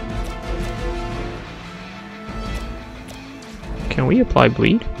 Can we apply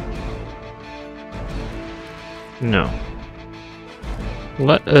bleed? No.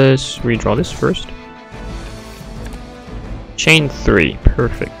 Let us redraw this first. Chain 3.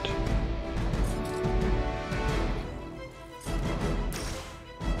 Perfect.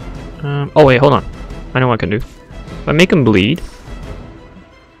 Oh wait, hold on. I know what I can do. If I make him bleed,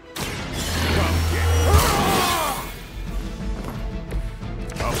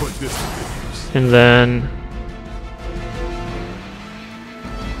 I'll put this to good use. and then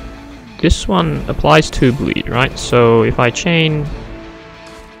this one applies to bleed, right? So if I chain,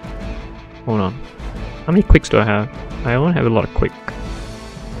 hold on, how many quicks do I have? I only have a lot of quick.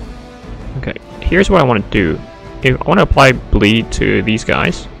 Okay, here's what I want to do. If I want to apply bleed to these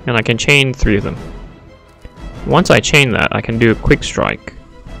guys, and I can chain 3 of them. Once I chain that, I can do a quick strike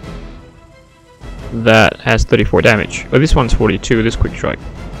that has 34 damage. Oh, this one's 42, this quick strike.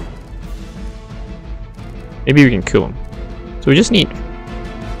 Maybe we can kill him. So we just need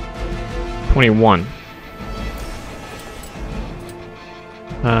 21.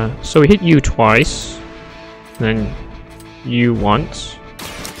 So we hit you twice, then you once.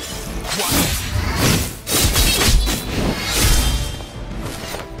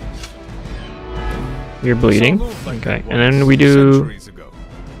 You're bleeding. Okay, and then we do.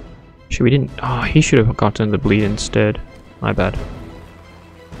 Should we didn't? Oh, he should have gotten the bleed instead. My bad.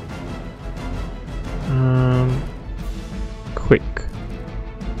 Quick.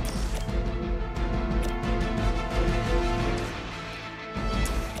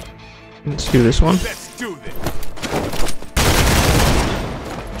 Let's do this one. Let's do this.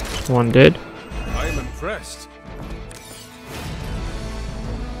 One dead. I am impressed.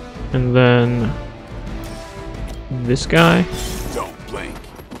 And then this guy. Don't blink.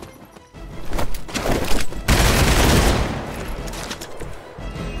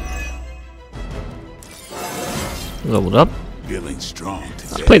 Leveled up. Feeling strong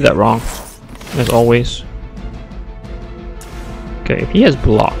today. I played that wrong, as always. Okay, if he has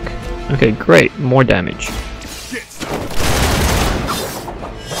block. Okay, great. More damage. Get some.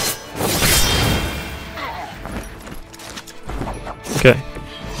 Okay,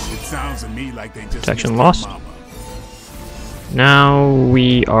 It sounds to me like they just Protection missed their lost. mama. now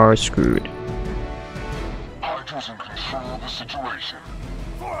we are screwed. Hydra's in control of the situation.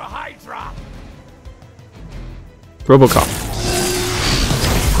 For a Hydra. Robocop.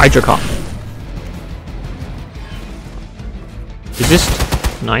 Hydrocop.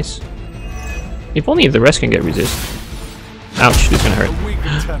 Resist. Nice. If only the rest can get resist. Ouch, this is gonna hurt. A weak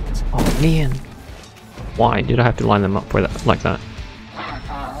attempt. Oh man. Why did I have to line them up for that like that?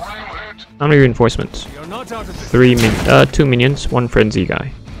 How many reinforcements? You're not out of this. 2 minions, 1 frenzy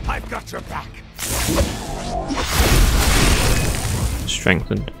guy. I've got your back.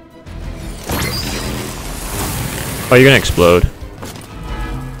 Strengthened. Oh, you're gonna explode.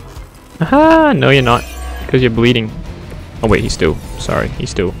 Aha! No, you're not. Because you're bleeding. Oh wait, he's still. Sorry, he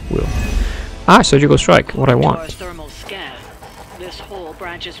still will. Ah, surgical strike. What I Our want. thermal scan. This hole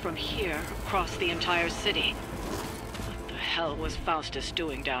branches from here across the entire city. What the hell was Faustus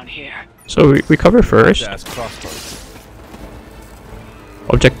doing down here? So we recover first. Ass crossbows.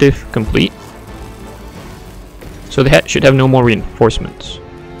 Objective complete. So they should have no more reinforcements.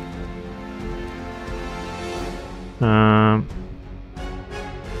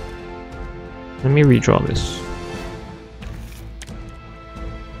 Let me redraw this.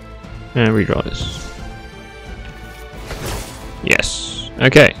 And redraw this. Yes.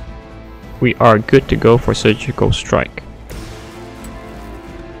 Okay. We are good to go for surgical strike.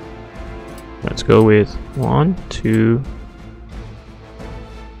 Let's go with 1, 2,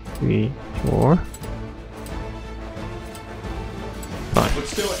 3, 4, 5.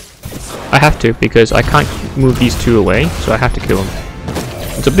 Let's do it. I have to because I can't move these two away, so I have to kill him.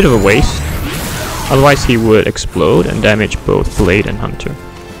 It's a bit of a waste. Otherwise he would explode and damage both Blade and Hunter.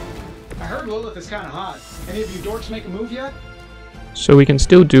 I heard Lilith is kind of hot. Any of you dorks make a move yet? So we can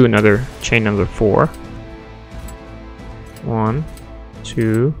still do another chain number 4. 1,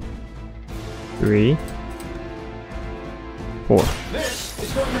 2, 3, 4. This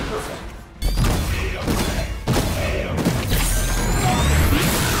is going to be perfect.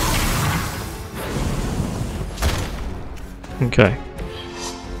 Okay.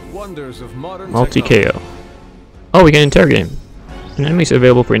 Wonders of modern Multi-KO. Oh, we can interrogate him. An enemy is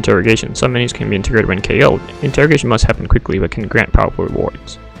available for interrogation. Some enemies can be interrogated when KO'd. Interrogation must happen quickly, but can grant powerful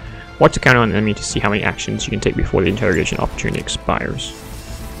rewards. Watch the counter on an enemy to see how many actions you can take before the interrogation opportunity expires.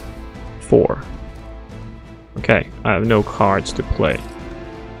 4. Okay, I have no cards to play.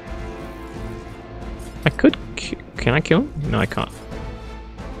 I could... Can I kill him? No, I can't.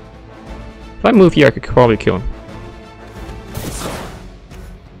 If I move here, I could probably kill him.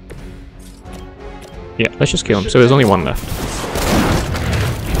 Yeah, let's just kill him. So there's only one left.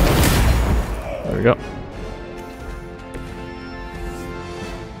 There we go.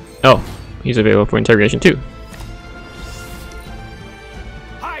 Oh, he's available for interrogation too.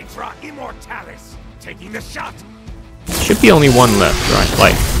 Hydra Immortalis, taking the shot. Should be only one left, right?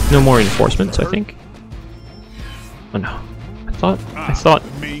 Like, no more reinforcements, I think. Oh no. I thought...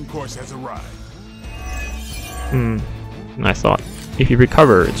 The main course has arrived. I thought if you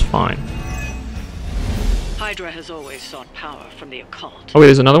recover, it's fine. Hydra has always sought power from the occult. Oh wait,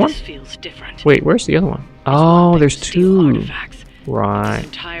 there's another one? This feels different. Wait, where's the other one? Oh, there's Steal 2. artifacts. Right. This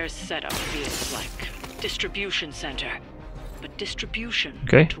entire setup feels like distribution center. But distribution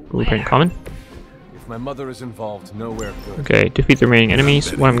Okay, to blueprint where? common. If my mother is involved, nowhere good. Okay, defeat the remaining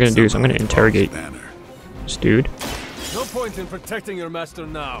enemies. What I'm gonna do is I'm gonna interrogate this dude. No point in protecting your master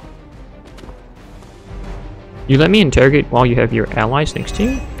now. You let me interrogate while you have your allies next to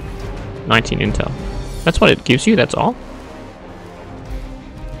you? 19 intel. That's what it gives you, that's all?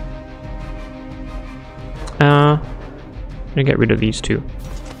 I'm gonna get rid of these two.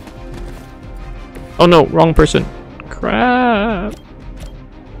 Oh no, wrong person. Crap.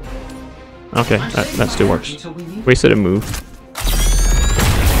 Okay, that still works. Wasted a move.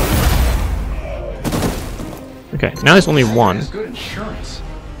 Okay, now there's only one.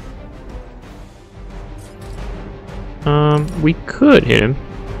 We could hit him.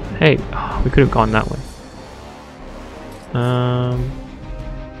 Hey, we could have gone that way.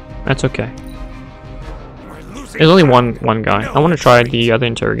 That's okay. There's only one guy. I want to try the other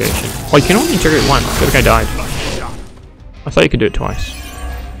interrogation. Oh, you can only interrogate one. The other guy died. I thought you could do it twice.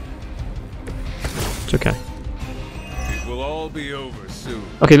 It's okay. It will all be over soon.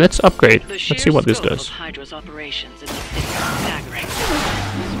 Okay, let's upgrade. The Let's see what this sheer scope does. of Hydra's operations in the city is staggering,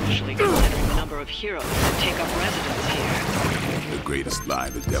 especially considering the number of heroes that take up residence here. The greatest lie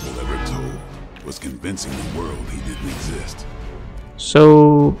the devil ever told was convincing the world he didn't exist.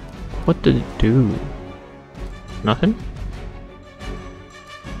 So, what did it do? Nothing?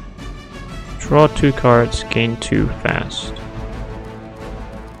 Draw 2 cards, gain 2 fast.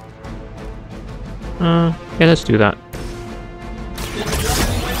 Yeah, let's do that.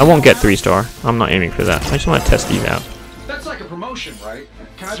 I won't get 3-star. I'm not aiming for that. I just want to test these out. That's like a promotion, right?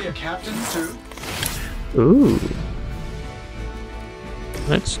 Can I be a captain too? Ooh.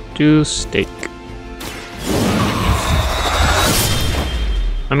 Let's do steak.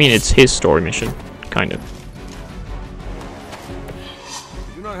 I mean, it's his story mission, kind of.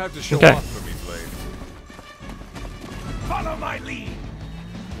 You do not have to show Okay. off for me, Blade. Follow my lead.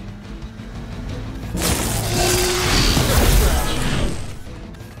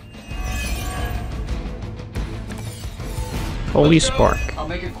 Holy spark. I'll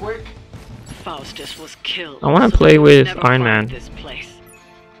make it quick. Faustus was killed. I want to so play we'll with never Iron find Man. This place.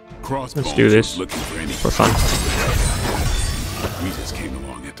 Let's do this for fun. We just came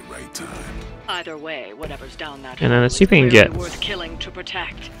along at the right time. Either way, whatever's down that And then hole let's see if we is can clearly get- worth killing to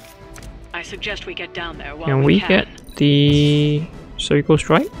protect. I suggest we get down there while Can we get the surgical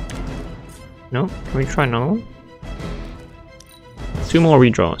strike? No? Can we try another one? 2 more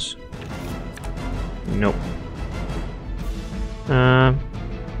redraws. Nope.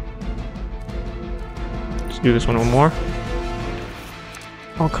 Let's do this one more.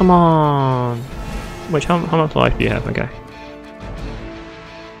 Oh, come on! Wait, how much life do you have? Okay.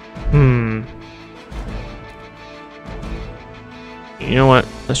 You know what?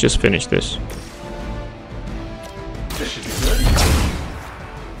 Let's just finish this.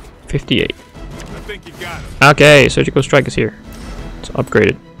 58. I think you got it. Okay, surgical strike is here. It's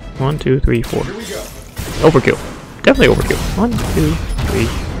upgraded. 1, 2, 3, 4. Here we go. Overkill. Definitely overkill. 1, 2, 3,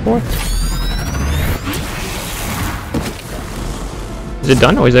 4. Is it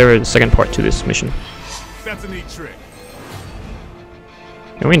done, or is there a second part to this mission? That's a neat trick.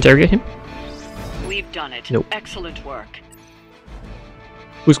 Can we interrogate him? We've done it. Nope. Excellent work.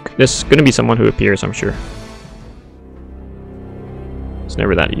 There's gonna be someone who appears, I'm sure. It's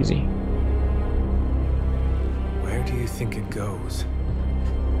never that easy. Where do you think it goes?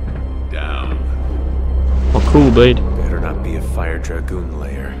 Down. Oh, cool, Blade. Better not be a Fire Dragoon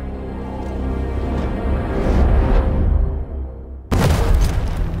lair.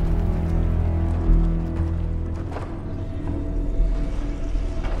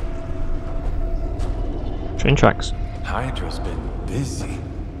 Train tracks. Hydra's been busy.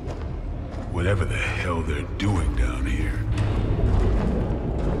 Whatever the hell they're doing down here.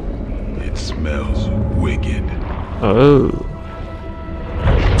 It smells wicked. Oh.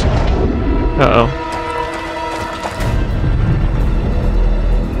 Uh-oh.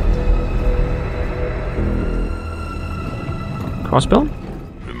 Crossbow?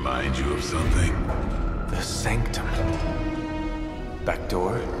 Remind you of something? The sanctum. Back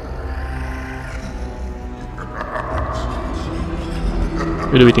door.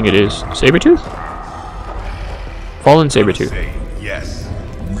 Who do we think it is? Sabretooth? Fallen Sabretooth. Say yes.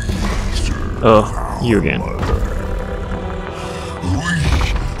 Oh, you again. We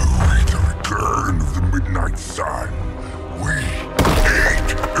await the return of the midnight sun. We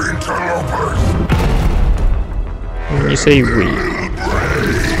hate interlopers. When you say we.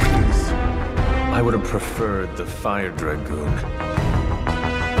 I would have preferred the Fire Dragoon.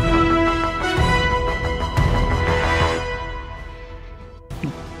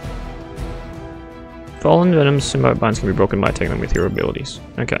 Fallen Venom's symbiote binds can be broken by attacking them with your abilities.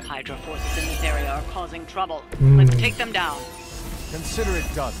 Okay. Hydra forces in this area are causing trouble. Let's take them down. Consider it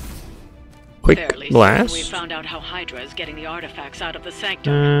done. Quick Fairly blast. certain we found out how Hydra is getting the artifacts out of the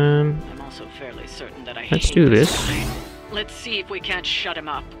sanctum. I'm also fairly certain that I let's hate do this this. guy. Let's see if we can't shut him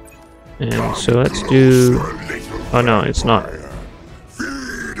up. And so let's do... Oh no, it's not.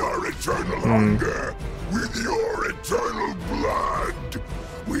 Feed our eternal hunger with your eternal blood.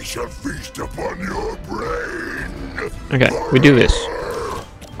 We shall feast upon your brain. Okay, we do this.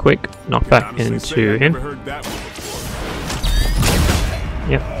 Quick, knock back Honestly, say into I him. never heard that one before.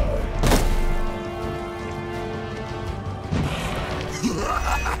 Yep.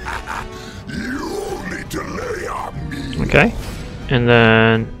 You only delay on me. Okay. And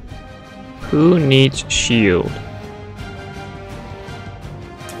then... Who needs shield?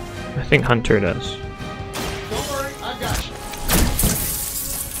 I think Hunter does. Don't worry, I got you.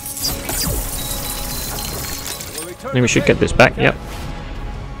 I think we should get this back, yep.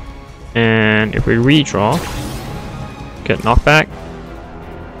 And if we redraw, get knockback.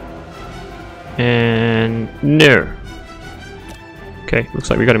 And no. Okay, looks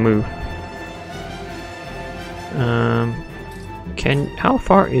like we gotta move. How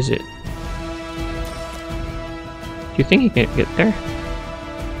far is it? Do you think he can get there?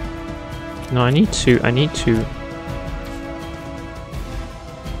 No, I need to.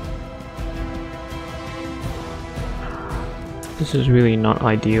 This is really not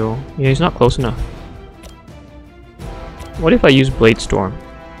ideal. Yeah, he's not close enough. What if I use Blade Storm?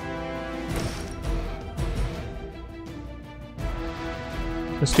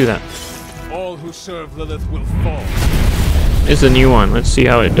 Let's do that. All who serve Lilith will fall. It's a new one. Let's see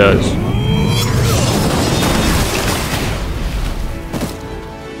how it does.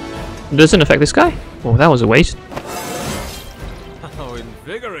 It doesn't affect this guy? Oh, that was a waste. How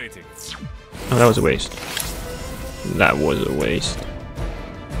invigorating. Oh, that was a waste. That was a waste.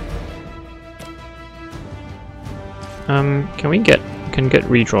 Can get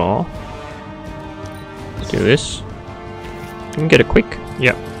redraw. Let's do this. Can we get a quick?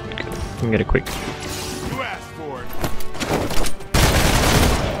 Yeah. Can we get a quick? You asked for it.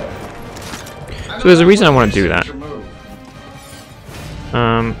 So there's a reason I want to do that.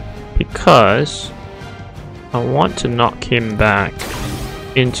 Because I want to knock him back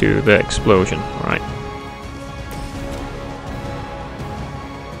into the explosion, right?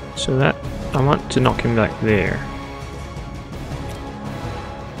 So that I want to knock him back there.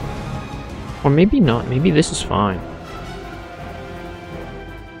 Or maybe not, maybe this is fine.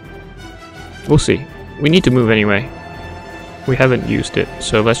 We'll see. We need to move anyway. We haven't used it,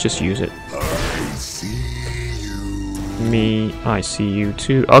 so let's just use it. I see you. Me, I see you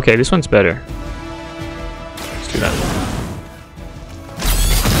too. Okay, this one's better. Let's do that.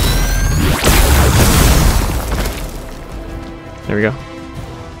 There we go.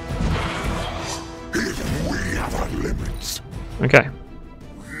 Even we have our limits. Okay.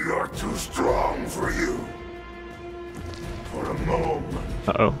 We are too strong for you. For a moment.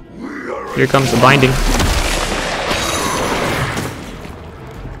 Uh-oh. Here comes the binding.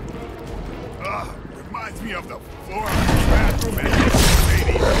 Reminds me of the floor of the bathroom at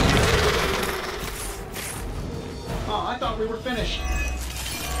lady. Oh, I thought we were finished.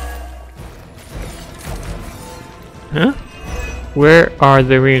 Huh? Where are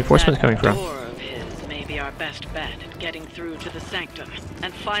the reinforcements coming from? That door of his may be our best bet at getting through to the sanctum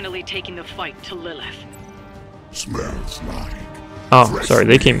and finally taking the fight to Lilith. Smells like. Oh, sorry,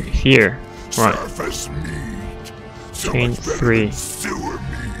 they came here. Right. Surface meat. So Chain much better 3. than sewer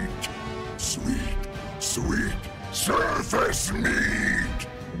meat. Sweet, sweet surface meat.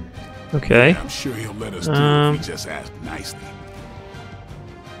 Okay. I'm sure he'll let us do it if we just ask nicely.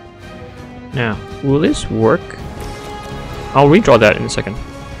 Now, will this work? I'll redraw that in a second.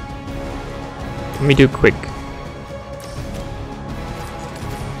 Let me do quick.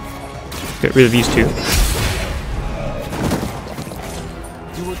 Get rid of these two.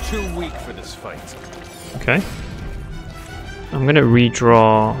 You were too weak for this fight. Okay. I'm gonna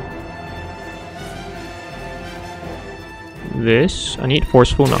redraw this. I need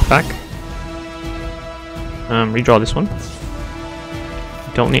forceful knockback. Redraw this one.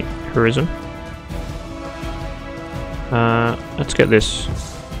 Don't need heroism. Let's get this.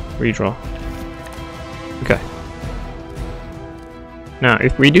 Redraw. Okay. Now,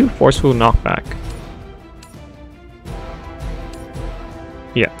 if we do forceful knockback.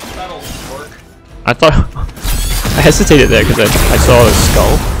 Yeah. That'll work. I thought I hesitated there because I saw the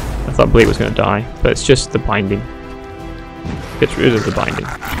skull. I thought Blade was gonna die, but it's just the binding. Gets rid of the binding.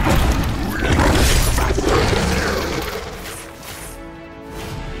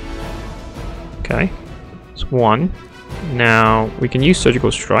 Okay, it's 1. Now we can use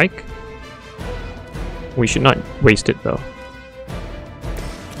surgical strike. We should not waste it though.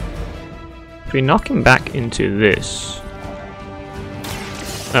 If we knock him back into this,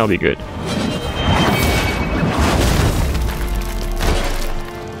 that'll be good.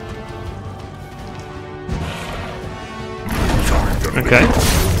 Okay.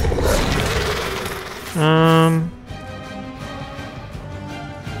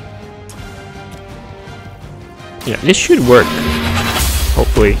 Yeah, this should work.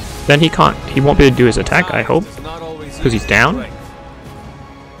 Hopefully. Then he won't be able to do his attack, I hope. Because he's down.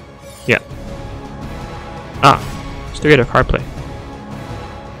 Yeah. Ah. Still get a card play.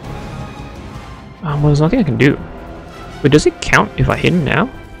 Well, there's nothing I can do. But does it count if I hit him now?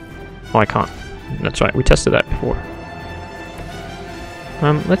 Oh, I can't. That's right, we tested that before.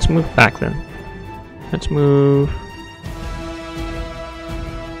 Let's move back then. Let's move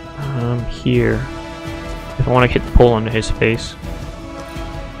here. If I want to hit the pole onto his face.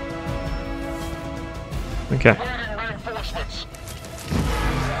 Okay.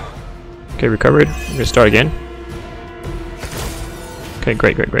 Okay, recovered. I'm gonna start again. Okay,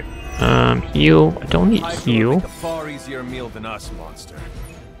 great. Heal. I don't need heal. A far easier meal than us, monster.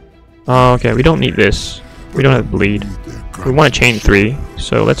 Oh, okay, we don't need this. We don't have bleed. We want to chain 3,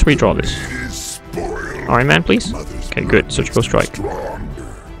 so let's redraw this. Iron Man, please. Okay, good. Surgical strike.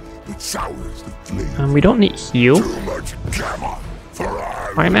 We don't need heal.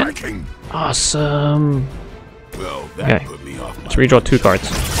 Iron Man. Awesome. Okay, let's redraw 2 cards.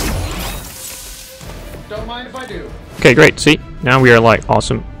 Don't mind if I do. Okay, great. See, now we are like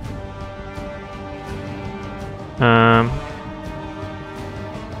awesome.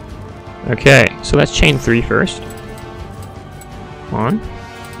 Okay, so let's chain 3 first. 1,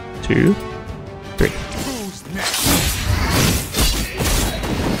 2, 3.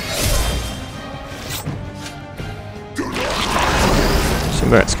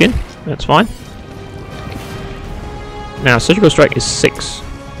 Symbiote skin, that's fine. Now, surgical strike is 6.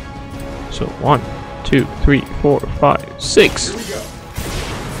 So 1, 2, 3, 4, 5, 6.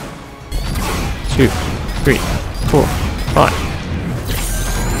 2, 3, 4, 5.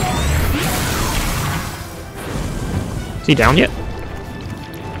 Is he down yet?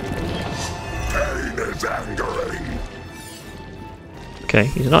 Pain is angering. Okay,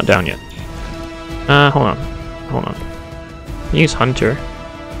 he's not down yet. Hold on. Use Hunter.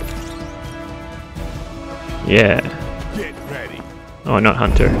 Yeah. Get ready. Oh, not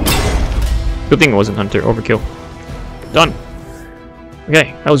Hunter. Good thing it wasn't Hunter. Overkill. Done.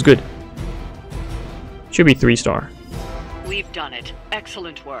 Okay, that was good. Should be 3-star. We've done it.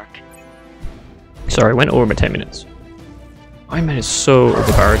 Excellent work. Sorry, I went over by 10 minutes. Iron Man is so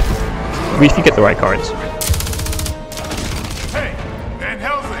overpowered. If you get the right cards. Hey, Van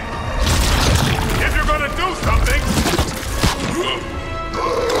Helsing! If you're gonna do something,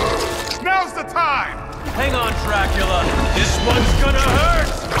 now's the time! Hang on, Dracula. This one's gonna hurt!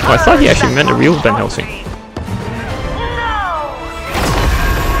 Oh, I thought he actually meant a real Van Helsing.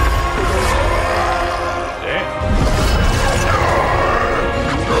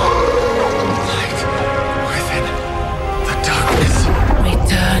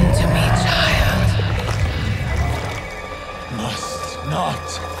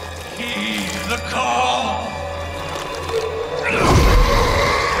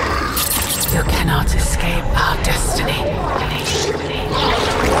 You cannot escape our destiny.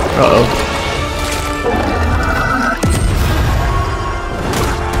 Uh-oh.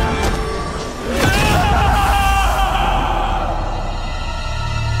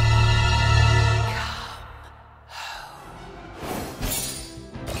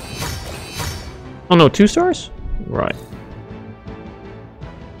 Oh no, 2 stars? Right.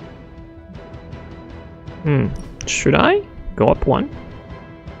 Should I go up 1?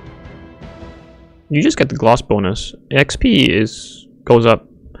 You just get the gloss bonus. XP goes up,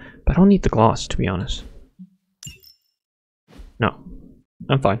 but I don't need the gloss, to be honest. No,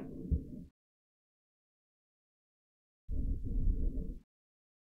 I'm fine.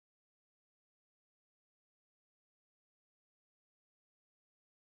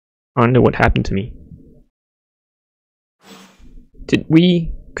 I wonder what happened to me. Did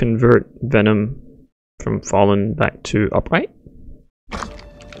we convert Venom from fallen back to upright?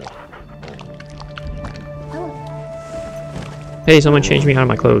 Hey, someone changed me out of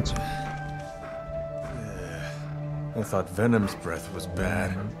my clothes. I thought Venom's breath was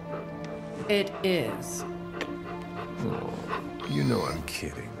bad. It is. Oh, you know I'm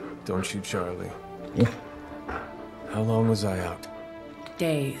kidding, don't you, Charlie? How long was I out?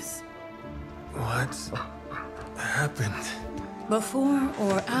 Days. What happened? Before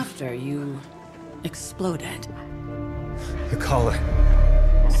or after you exploded. The collar.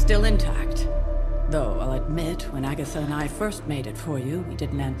 Still intact. Though, I'll admit, when Agatha and I first made it for you, we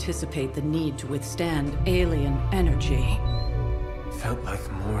didn't anticipate the need to withstand alien energy. Felt like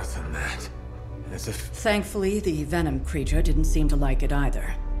more than that. As if... Thankfully, the Venom creature didn't seem to like it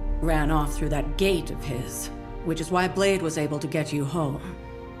either. Ran off through that gate of his, which is why Blade was able to get you home.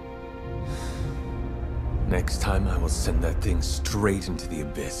 Next time I will send that thing straight into the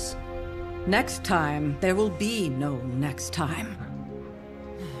abyss. Next time, there will be no next time.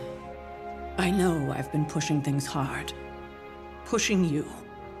 I know I've been pushing things hard. Pushing you.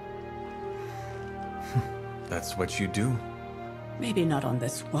 That's what you do? Maybe not on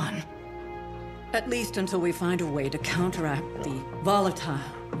this one. At least until we find a way to counteract the volatile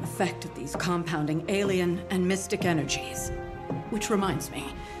effect of these compounding alien and mystic energies. Which reminds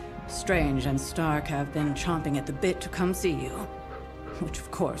me, Strange and Stark have been chomping at the bit to come see you. Which, of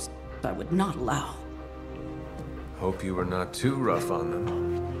course, I would not allow. Hope you were not too rough on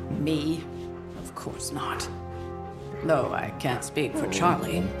them. Me? Of course not. Though I can't speak for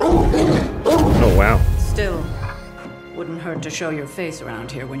Charlie. Oh, wow. Still, wouldn't hurt to show your face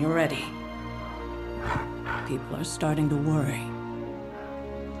around here when you're ready. People are starting to worry.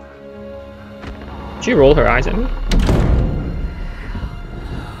 Did she roll her eyes at me?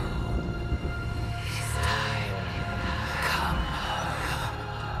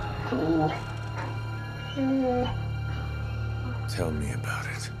 Tell me about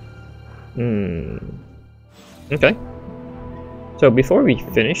it. Okay. So before we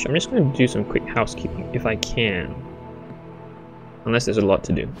finish, I'm just going to do some quick housekeeping if I can. Unless there's a lot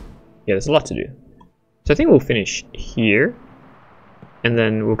to do. Yeah, there's a lot to do. So I think we'll finish here. And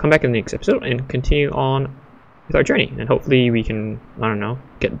then we'll come back in the next episode and continue on with our journey. And hopefully we can, I don't know,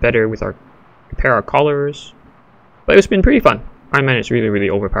 get better with our, repair our collars. But it's been pretty fun. Iron Man is really, really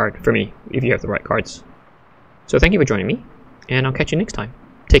overpowered for me, if you have the right cards. So thank you for joining me, and I'll catch you next time.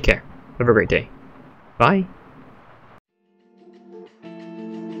 Take care. Have a great day. Bye.